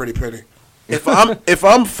 That's a pretty penny. If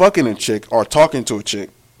I'm fucking a chick or talking to a chick,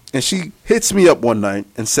 and she hits me up one night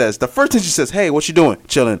and says, the first thing she says, "Hey, what you doing?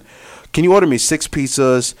 Chilling. Can you order me 6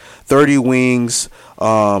 pizzas, 30 wings,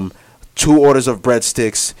 2 orders of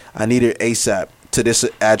breadsticks? I need it ASAP to this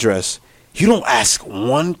address." You don't ask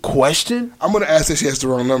one question? I'm going to ask that she has the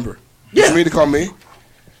wrong number. Yeah. You mean to call me?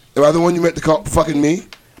 Am I the one you meant to call fucking me?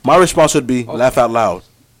 My response would be, laugh out loud.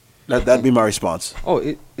 That'd be my response. Oh,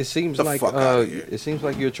 it seems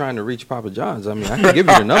like you're trying to reach Papa John's. I mean, I can give you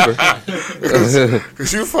the number.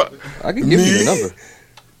 Cause you fuck. I can give you the number.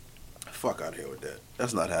 Fuck out of here with that.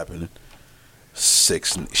 That's not happening.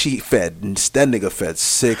 6. That nigga fed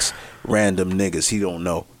 6 random niggas he don't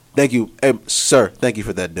know. Thank you, hey, sir. Thank you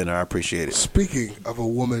for that dinner. I appreciate it. Speaking of a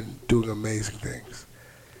woman doing amazing things,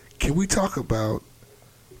 can we talk about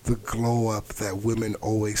the glow up that women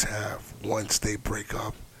always have once they break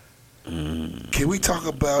up Can we talk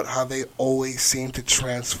about how they always seem to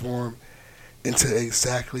transform into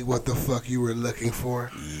exactly what the fuck you were looking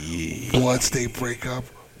for once they break up?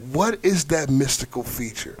 What is that mystical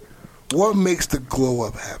feature? What makes the glow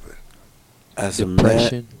up happen? As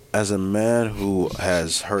a man who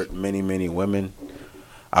has hurt many, many women,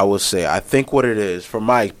 I would say I think what it is, from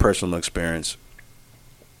my personal experience,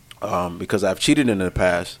 because I've cheated in the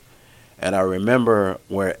past, and I remember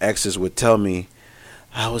where exes would tell me,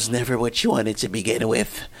 I was never what you wanted to begin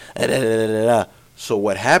with. So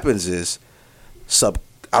what happens is, I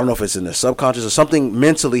don't know if it's in the subconscious or something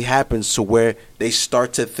mentally happens to where they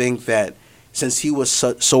start to think that since he was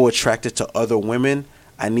so attracted to other women,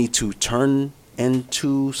 I need to turn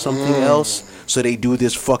into something else. So they do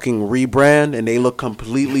this fucking rebrand and they look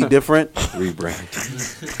completely different.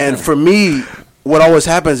 Rebrand. And for me, what always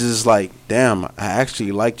happens is like, damn, I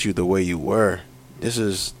actually liked you the way you were.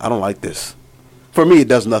 I don't like this. For me, it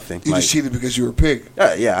does nothing. You just cheated because you were a pig.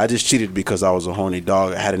 Yeah, I just cheated because I was a horny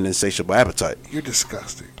dog. I had an insatiable appetite. You're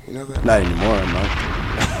disgusting. You know that? Not anymore, I'm not.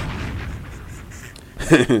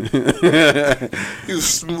 You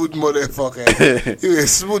smooth motherfucker. You a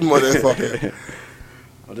smooth motherfucker.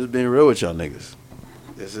 I'm just being real with y'all niggas.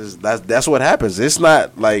 That's what happens. It's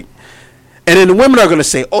not like... And then the women are going to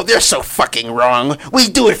say, oh, they're so fucking wrong. We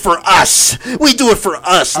do it for us. We do it for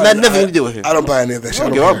us. Nothing to do with it. I don't buy any of that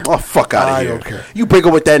shit. Oh, fuck out of here. I don't care. You break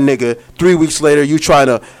up with that nigga. 3 weeks later, you try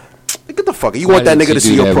to... Get the fuck out. You want that nigga to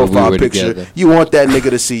see your profile picture. Together? You want that nigga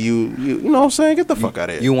to see you. You know what I'm saying? Get the fuck out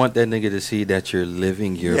of here. You want that nigga to see that you're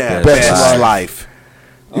living your best life.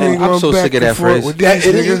 I'm so sick of that phrase.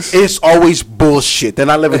 It's always bullshit. They're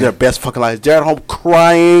not living their best fucking lives. They're at home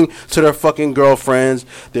crying to their fucking girlfriends.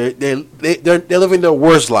 They're living their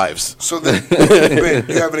worst lives. So then, Ben,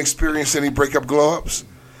 you haven't experienced any breakup glow-ups?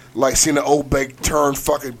 Like seeing an old bake turn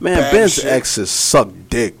fucking bad Ben's shit? exes sucked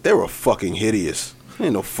dick. They were fucking hideous.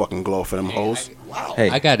 Ain't no fucking glow for them hoes. Wow.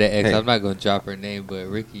 I got an ex. I'm not gonna drop her name, but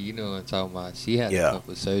Ricky, you know what I'm talking about. She had a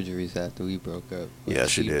couple surgeries after we broke up. Yeah,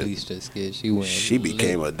 she did. Bleached her skin. She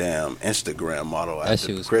became a damn Instagram model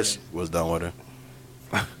after Chris was done with her.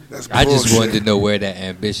 I just wanted to know where that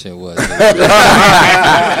ambition was.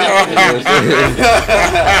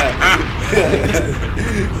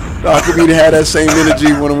 I could be had that same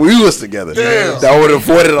energy when we was together. Damn. That would have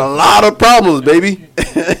avoided a lot of problems, baby.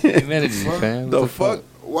 Energy, fam. The fuck?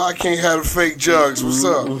 Why I can't have fake jugs? What's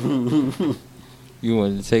up? You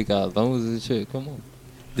wanted to take out loans and shit? Come on.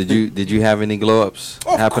 Did you have any glow ups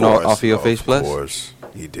happen off of your face plus? Of course,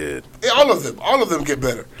 he did. Yeah, all of them get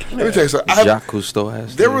better. Let me tell you something. Jacques Cousteau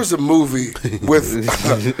has. There was a movie with this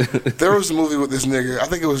nigga. I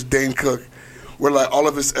think it was Dane Cook, where like all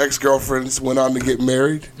of his ex-girlfriends went on to get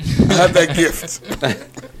married. I had that gift.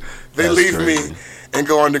 They leave me and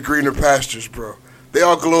go on to greener pastures, bro. They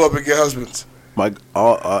all glow up and get husbands.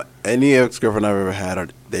 Any ex-girlfriend I've ever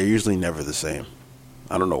had, they're usually never the same.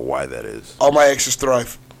 I don't know why that is. All my exes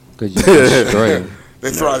thrive. Because you destroy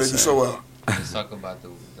They thrive. They do so well. Let's talk about we're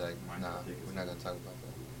not gonna talk about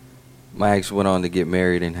that. My ex went on to get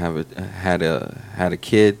married and had a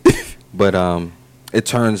kid, but it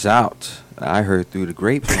turns out I heard through the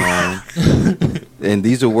grapevine, and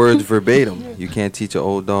these are words verbatim. You can't teach an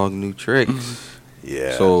old dog new tricks.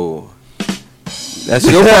 Yeah. So that's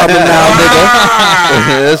your problem now, nigga.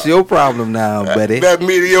 That's your problem now, buddy. That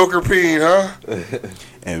mediocre peen, huh?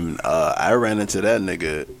 And I ran into that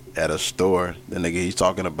nigga at a store. The nigga he's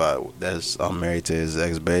talking about that's married to his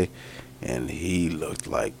ex-bae, and he looked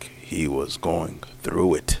like he was going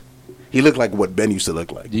through it. He looked like what Ben used to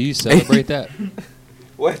look like. Do you celebrate that?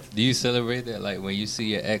 What? Do you celebrate that? Like when you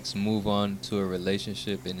see your ex move on to a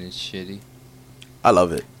relationship and it's shitty? I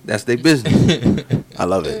love it. That's their business. I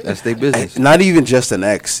love it. That's their business. And not even just an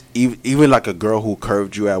ex. Even like a girl who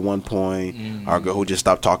curved you at one point, or a girl who just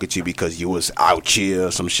stopped talking to you because you was out here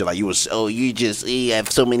or some shit. Like you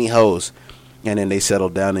have so many hoes. And then they settle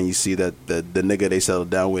down and you see that the nigga they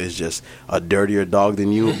settled down with is just a dirtier dog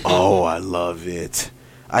than you. Oh, I love it.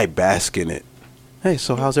 I bask in it. Hey,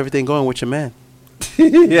 so how's everything going with your man?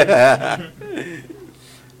 Yeah.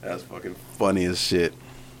 That's fucking funny as shit.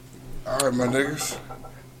 All right, my niggas.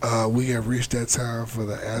 We have reached that time for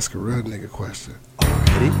the Ask a Real Nigga question.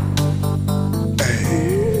 Already?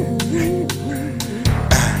 Hey.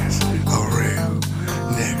 Ask a real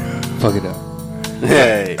nigga. Fuck it up.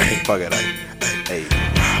 Hey, fuck it up. Hey,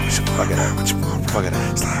 fuck it up. Fuck it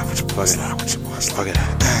up. Slide with your boy. Slide with your boy. Fuck it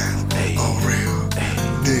up. Ask Hey. a real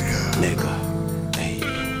nigga. Nigga. Hey.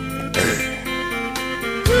 Nigga.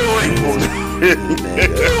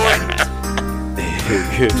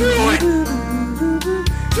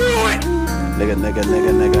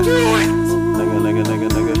 Nigga.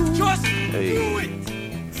 Just hey. do it.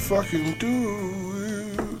 Fucking do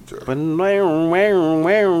it.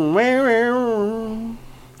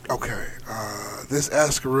 Okay, this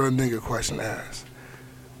Ask a Real Nigga question asks,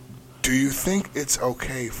 do you think it's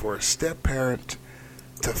okay for a step-parent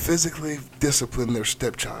to physically discipline their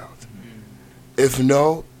stepchild? If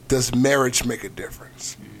no, does marriage make a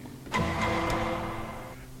difference?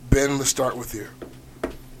 Ben, let's start with you.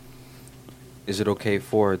 Is it okay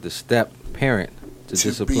for the step-parent to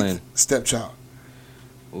discipline stepchild?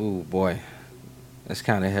 Ooh, boy. That's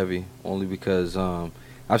kind of heavy, only because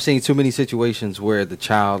I've seen too many situations where the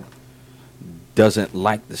child doesn't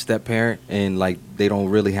like the step-parent and, like, they don't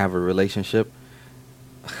really have a relationship.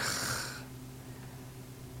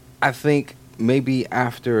 I think maybe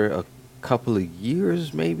after a couple of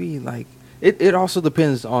years, maybe, like, it also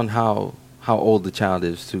depends on how old the child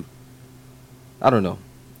is, too. I don't know.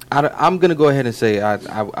 I'm going to go ahead and say I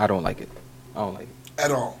don't like it. I don't like it.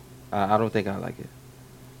 At all? I don't think I like it.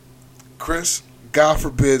 Chris, God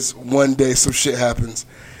forbids one day some shit happens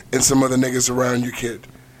and some other niggas around your kid.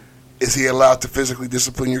 Is he allowed to physically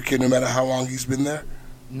discipline your kid no matter how long he's been there?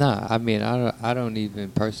 Nah, I mean, I don't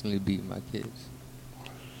even personally beat my kids.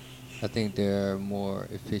 I think there are more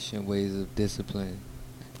efficient ways of discipline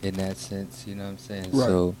in that sense, you know what I'm saying? Right.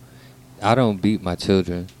 So I don't beat my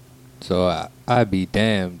children. So I'd be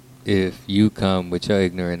damned if you come with your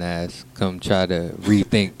ignorant ass, come try to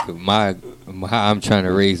rethink how I'm trying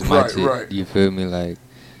to raise my shit. Right. You feel me? Like,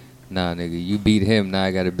 nah, nigga, you beat him, now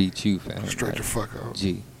I gotta beat you, fam. Straight like, the fuck out.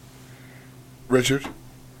 G. Richard?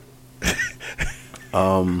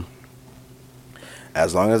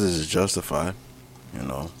 As long as it's justified, you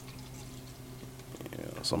know,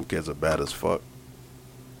 some kids are bad as fuck.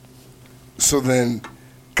 So then,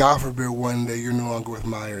 God forbid one day you're no longer with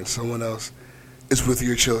Maya and someone else is with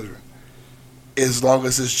your children. As long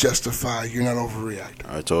as it's justified, you're not overreacting.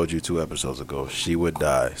 I told you 2 episodes ago, she would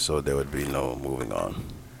die, so there would be no moving on.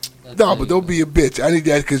 No, but don't be a bitch. I need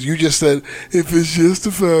that because you just said, if it's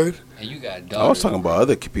justified. And you got daughters. I was talking about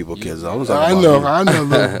other people, kids. I know, little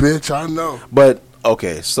bitch, I know. But,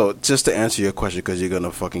 okay, so just to answer your question, because you're going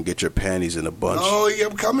to fucking get your panties in a bunch. Oh, yeah,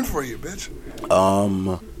 I'm coming for you, bitch.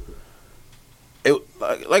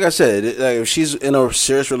 Like I said, if she's in a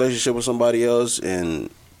serious relationship with somebody else and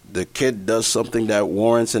the kid does something that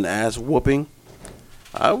warrants an ass whooping,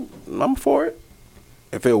 I'm for it.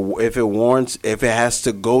 If it warrants, if it has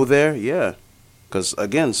to go there, yeah. Because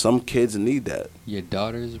again, some kids need that. Your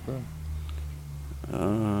daughters, bro.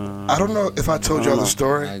 I don't know if I told y'all the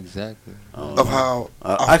story. Exactly. Of how.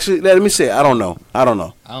 Actually, let me say, I don't know. I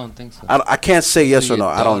don't think so. I can't say yes or no.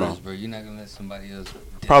 Daughters, I don't know. Bro, you're not gonna let somebody else.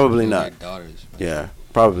 Probably not. Your daughters, yeah,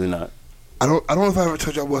 probably not. I don't know if I ever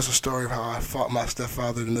told y'all what's the story of how I fought my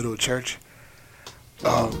stepfather in the middle of church.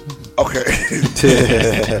 Okay.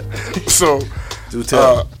 So,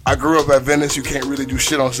 I grew up at Venice. You can't really do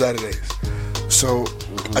shit on Saturdays. So,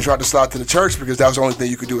 I tried to slide to the church because that was the only thing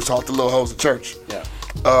you could do is talk to little hoes at church. Yeah.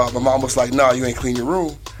 My mom was like, nah, you ain't clean your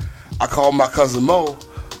room. I called my cousin Mo.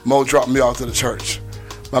 Mo dropped me off to the church.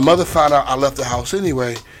 My mother found out I left the house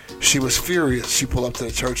anyway. She was furious. She pulled up to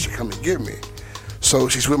the church to come and get me. So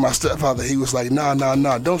she's with my stepfather. He was like, nah,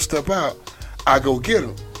 don't step out. I go get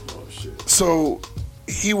him. Oh, shit. So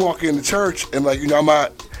he walk in the church and like, I'm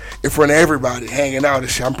out in front of everybody hanging out and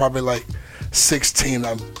shit. I'm probably like 16.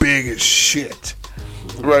 I'm big as shit.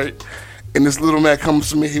 Right? And this little man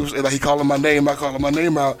comes to me. He was like, he calling my name. I calling my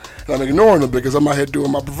name out. And I'm ignoring him because I'm out here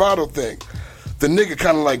doing my bravado thing. The nigga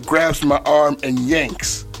kind of like grabs my arm and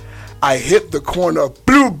yanks. I hit the corner,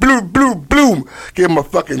 bloom, give him a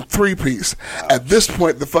fucking 3-piece. At this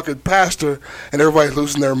point, the fucking pastor and everybody's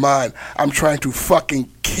losing their mind. I'm trying to fucking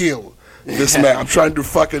kill this man. I'm trying to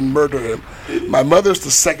fucking murder him. My mother's the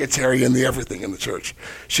secretary and the everything in the church.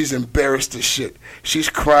 She's embarrassed as shit. She's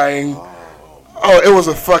crying. Oh, it was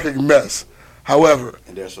a fucking mess. However.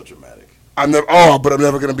 And they're so dramatic. But I'm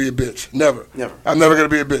never going to be a bitch. Never. I'm never going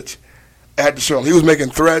to be a bitch. I had to show him. He was making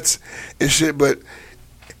threats and shit, but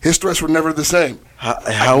his threats were never the same.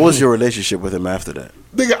 How was your relationship with him after that?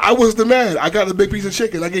 Nigga, I was the man. I got a big piece of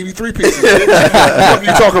chicken. I gave you 3 pieces. What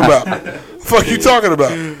you talking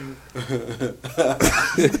about?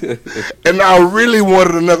 And I really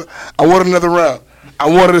wanted another. I wanted another round. I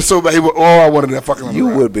wanted it so bad. I wanted that fucking round. You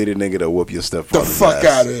would be the nigga to whoop your stepfather's ass. The fuck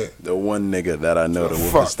out of here. The one nigga that I know to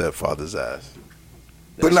whoop his stepfather's ass.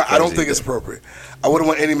 But no, I don't think it's appropriate. I wouldn't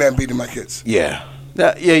want any man beating my kids. Yeah,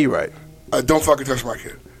 you're right. Don't fucking touch my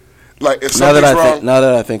kid. Like, if something's wrong, now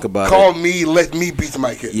that I think about call me, let me beat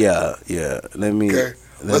my kid. Yeah.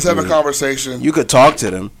 Let's have a conversation. You could talk to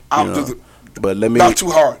them. But let me not too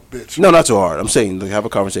hard, bitch. No, not too hard. I'm saying like, have a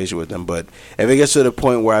conversation with them. But if it gets to the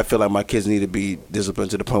point where I feel like my kids need to be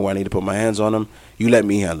disciplined to the point where I need to put my hands on them, you let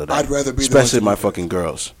me handle that. I'd rather be especially my fucking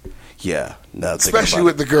girls. Yeah, especially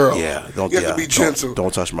with the girl. Yeah, you have to be gentle.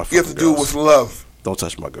 Don't touch my. You have to do it with love. Don't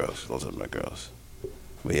touch my girls. Don't touch my girls.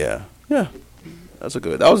 But yeah. That was a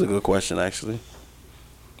good question actually.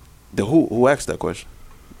 Who asked that question?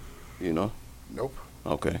 You know? Nope.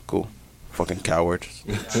 Okay, cool. Fucking cowards.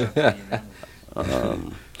 There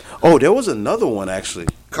was another one actually.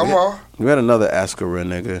 Come on. We had another Ask a Real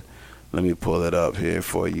Nigga. Let me pull it up here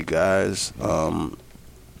for you guys.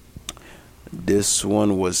 This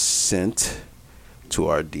one was sent to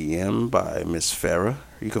our DM by Miss Farah.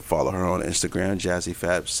 You can follow her on Instagram,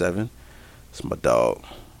 JazzyFab7. It's my dog.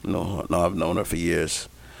 No, I've known her for years.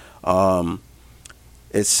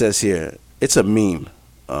 It says here, it's a meme.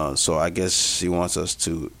 So I guess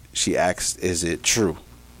she asks, is it true?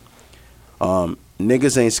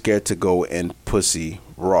 Niggas ain't scared to go in pussy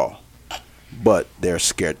raw, but they're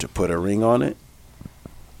scared to put a ring on it.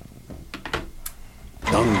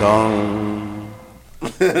 Dong dong.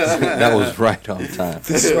 That was right on time.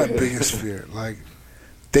 This is my biggest fear. Like,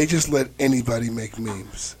 they just let anybody make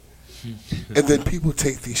memes. And then people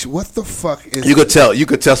take these. What the fuck is? You could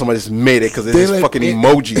tell somebody just made it because there's fucking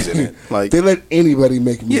emojis in it. Like they let anybody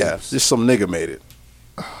make memes. Yeah, just some nigga made it.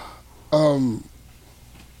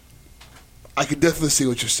 I could definitely see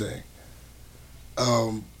what you're saying.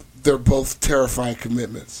 They're both terrifying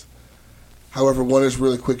commitments. However, one is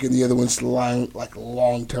really quick and the other one's long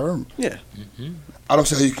term. Yeah. Mm-hmm. I don't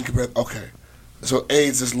see how you can compare. Okay, so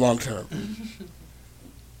AIDS is long term.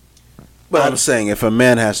 But I'm saying if a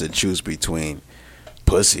man has to choose between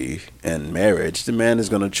pussy and marriage, the man is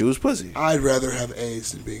going to choose pussy. I'd rather have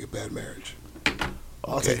AIDS than being a bad marriage.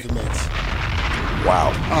 I'll take the meds.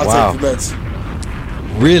 Wow. I'll take the meds.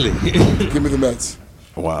 Really? Give me the meds.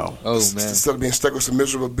 Wow. Oh, man. Instead of being stuck with some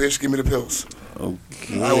miserable bitch, give me the pills.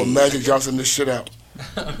 Okay. I will Magic Johnson this shit out.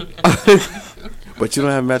 But you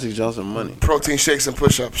don't have Magic Johnson money. Protein shakes and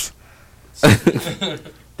push-ups.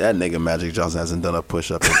 That nigga Magic Johnson hasn't done a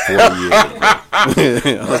push-up in 40 years.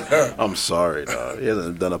 I'm sorry, dog. He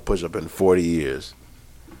hasn't done a push-up in 40 years.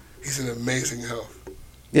 He's in amazing health.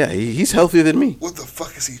 Yeah, he's healthier than me. What the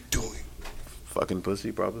fuck is he doing? Fucking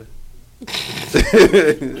pussy, probably.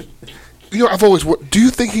 I've always... Do you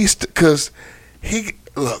think he's... Because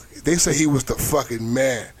look, they say he was the fucking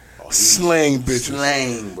man. Slaying bitches.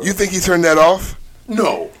 Slaying, bro. You think he turned that off?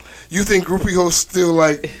 No. You think groupie hoes still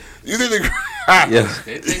like... You think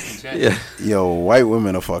Yeah. Yo, white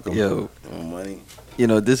women are fucking money.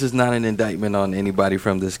 This is not an indictment on anybody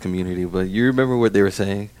from this community, but you remember what they were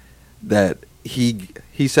saying? That he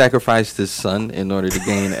sacrificed his son in order to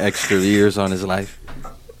gain extra years on his life.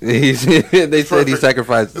 They said he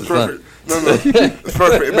sacrificed his son. No, it's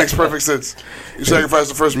perfect. It makes perfect sense. You sacrificed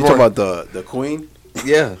the firstborn. You talking about the queen?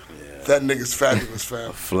 Yeah. That nigga's fabulous,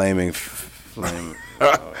 fam. Flame. Friend.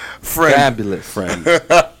 Fabulous friend.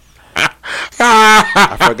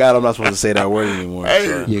 I forgot I'm not supposed to say that word anymore.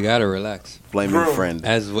 So. You gotta relax. Flaming friend.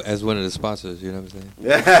 As one of the sponsors, you know what I'm saying?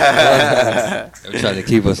 I'm trying to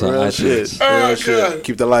keep us on iTunes. Real shit.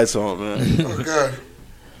 Keep the lights on, man. Oh, God.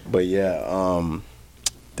 But yeah,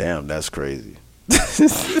 damn, that's crazy. Yeah.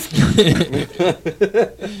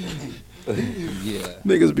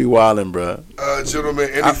 Niggas be wildin', bro. Gentlemen,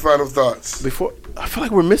 any final thoughts? I feel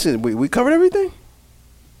like we're missing. We covered everything?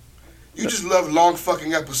 You just love long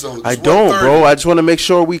fucking episodes. I don't, bro. I just want to make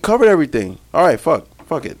sure we covered everything. All right, fuck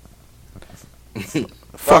it.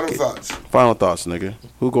 Final thoughts. Final thoughts, nigga.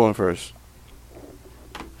 Who going first?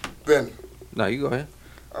 Ben. No, you go ahead.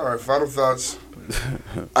 All right, final thoughts.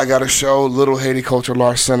 I got a show, Little Haiti Culture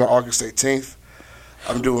Arts Center, August 18th.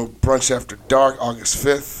 I'm doing Brunch After Dark, August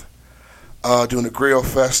 5th. Doing a Grill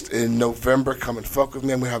Fest in November. Come and fuck with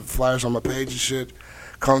me. I'm going to have flyers on my page and shit.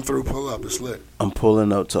 Come through, pull up. It's lit. I'm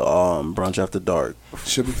pulling up to Brunch After Dark.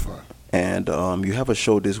 Should be fun. And you have a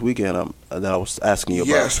show this weekend that I was asking you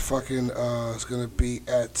about. Yes, fucking, it's going to be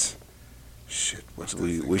at, shit, what's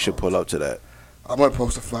the We should pull up to that. I'm going to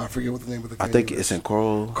post a flyer. I forget what the name of the game I think is. it's in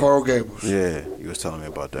Coral. Coral Gables. Yeah, you was telling me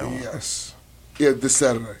about that one. Yes. Yeah, this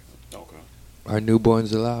Saturday. Okay. Are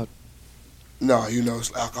newborns allowed? No,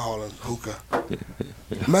 it's alcohol and hookah.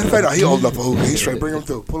 Matter of fact, he old enough for hookah. He's straight. Bring him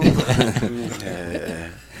through. Pull him through. Yeah.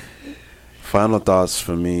 Final thoughts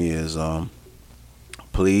for me is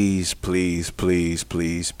please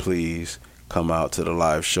come out to the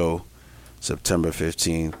live show September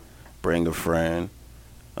 15th. Bring a friend.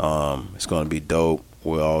 It's going to be dope.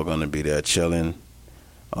 We're all going to be there chilling.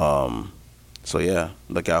 So yeah,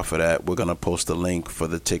 look out for that. We're going to post the link for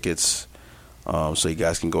the tickets So you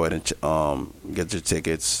guys can go ahead and get your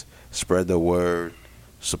tickets, spread the word,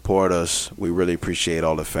 support us. We really appreciate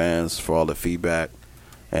all the fans for all the feedback.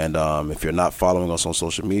 And if you're not following us on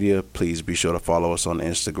social media, please be sure to follow us on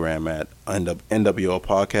Instagram at NWO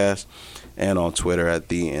Podcast and on Twitter at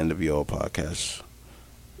the NWO Podcast.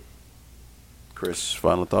 Chris,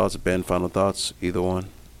 final thoughts? Ben, final thoughts? Either one?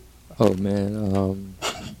 Oh, man.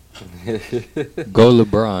 Go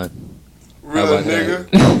LeBron. Real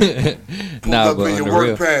nigga. Nah, but on the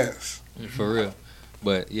real. Pass. For real.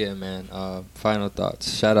 But, yeah, man, final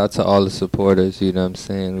thoughts. Shout out to all the supporters, you know what I'm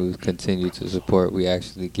saying, who continue to support. We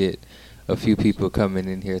actually get a few people coming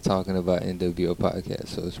in here talking about NWO Podcast,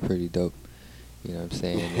 so it's pretty dope, you know what I'm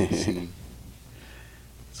saying, and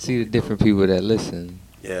see the different people that listen.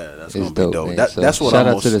 Yeah, that's going to be dope. That's what shout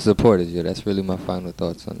out to the supporters, yo. That's really my final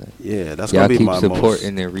thoughts on that. Yeah, that's going to be my most. Y'all keep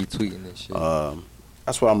supporting and retweeting this shit.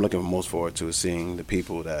 That's what I'm looking most forward to, is seeing the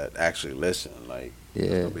people that actually listen, like. Yeah,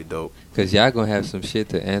 it's gonna be dope. Cause y'all gonna have some shit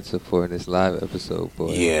to answer for in this live episode,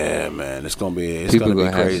 boy. Yeah, man, it's gonna be people gonna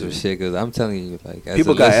be crazy. Have some shit. Cause I'm telling you, like, as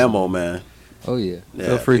people got ammo, man. Oh yeah.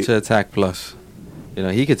 Feel free to attack Plus. You know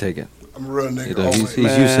he could take it. I'm a real nigga. You know, he's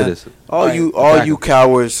used to this. All you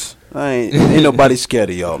cowards, ain't nobody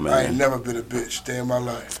scared of y'all, man. I ain't never been a bitch day in my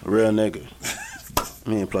life. Real nigga.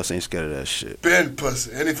 Me and Plus ain't scared of that shit. Ben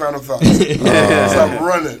pussy. Any final thoughts? Stop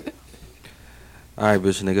running. All right,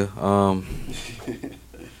 bitch nigga.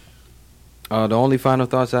 The only final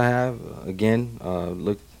thoughts I have, again,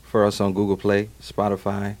 look for us on Google Play,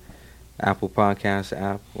 Spotify, Apple Podcast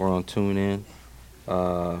app. We're on TuneIn,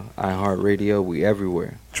 iHeartRadio. We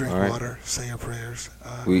everywhere. Drink water. Say your prayers.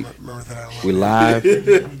 Remember that. We live.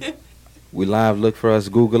 We live. Look for us.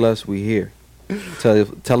 Google us. We here.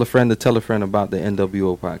 Tell a friend to tell a friend about the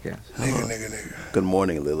NWO Podcast. Nigga. Good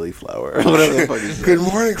morning, Lily Flower. Good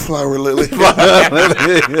morning, Flower Lily.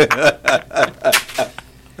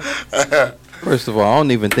 First of all, I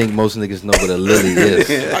don't even think most niggas know what a lily is.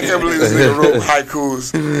 I can't believe this nigga wrote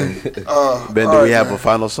haikus. Ben, do we have a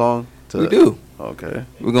final song? We do. Okay.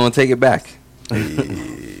 We're going to take it back. All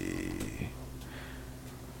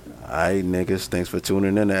right, niggas. Thanks for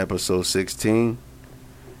tuning in to episode 16.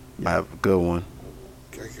 Have a good one.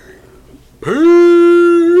 Okay. Peace.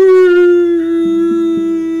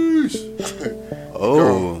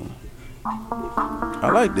 Oh.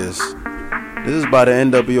 I like this. This is by the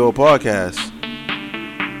NWO Podcast.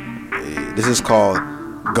 Hey, this is called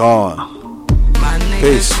Gone.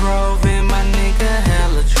 Peace. My nigga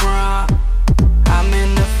hella drunk. I'm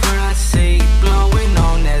in the front seat, blowing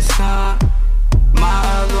on that sun. My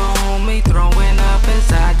other homie throwing up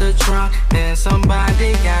inside the trunk. Then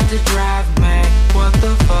somebody got to drive, man. What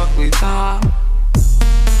the fuck we thought?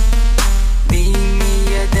 Be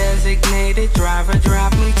me a designated driver,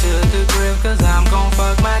 drop me to the crib, cause I'm gon'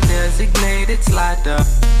 fuck my designated slide up.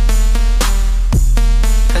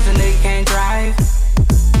 Cause a nigga can't drive,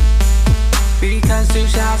 because 2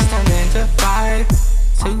 shots turned into 5.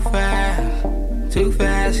 Too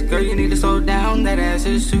fast, girl you need to slow down, that ass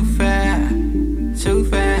is too fast.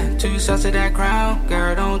 2 shots of that crown,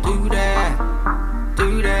 girl don't do that.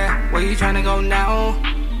 Where you tryna go now?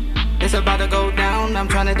 It's about to go down, I'm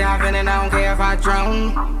tryna dive in and I don't care if I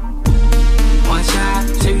drown.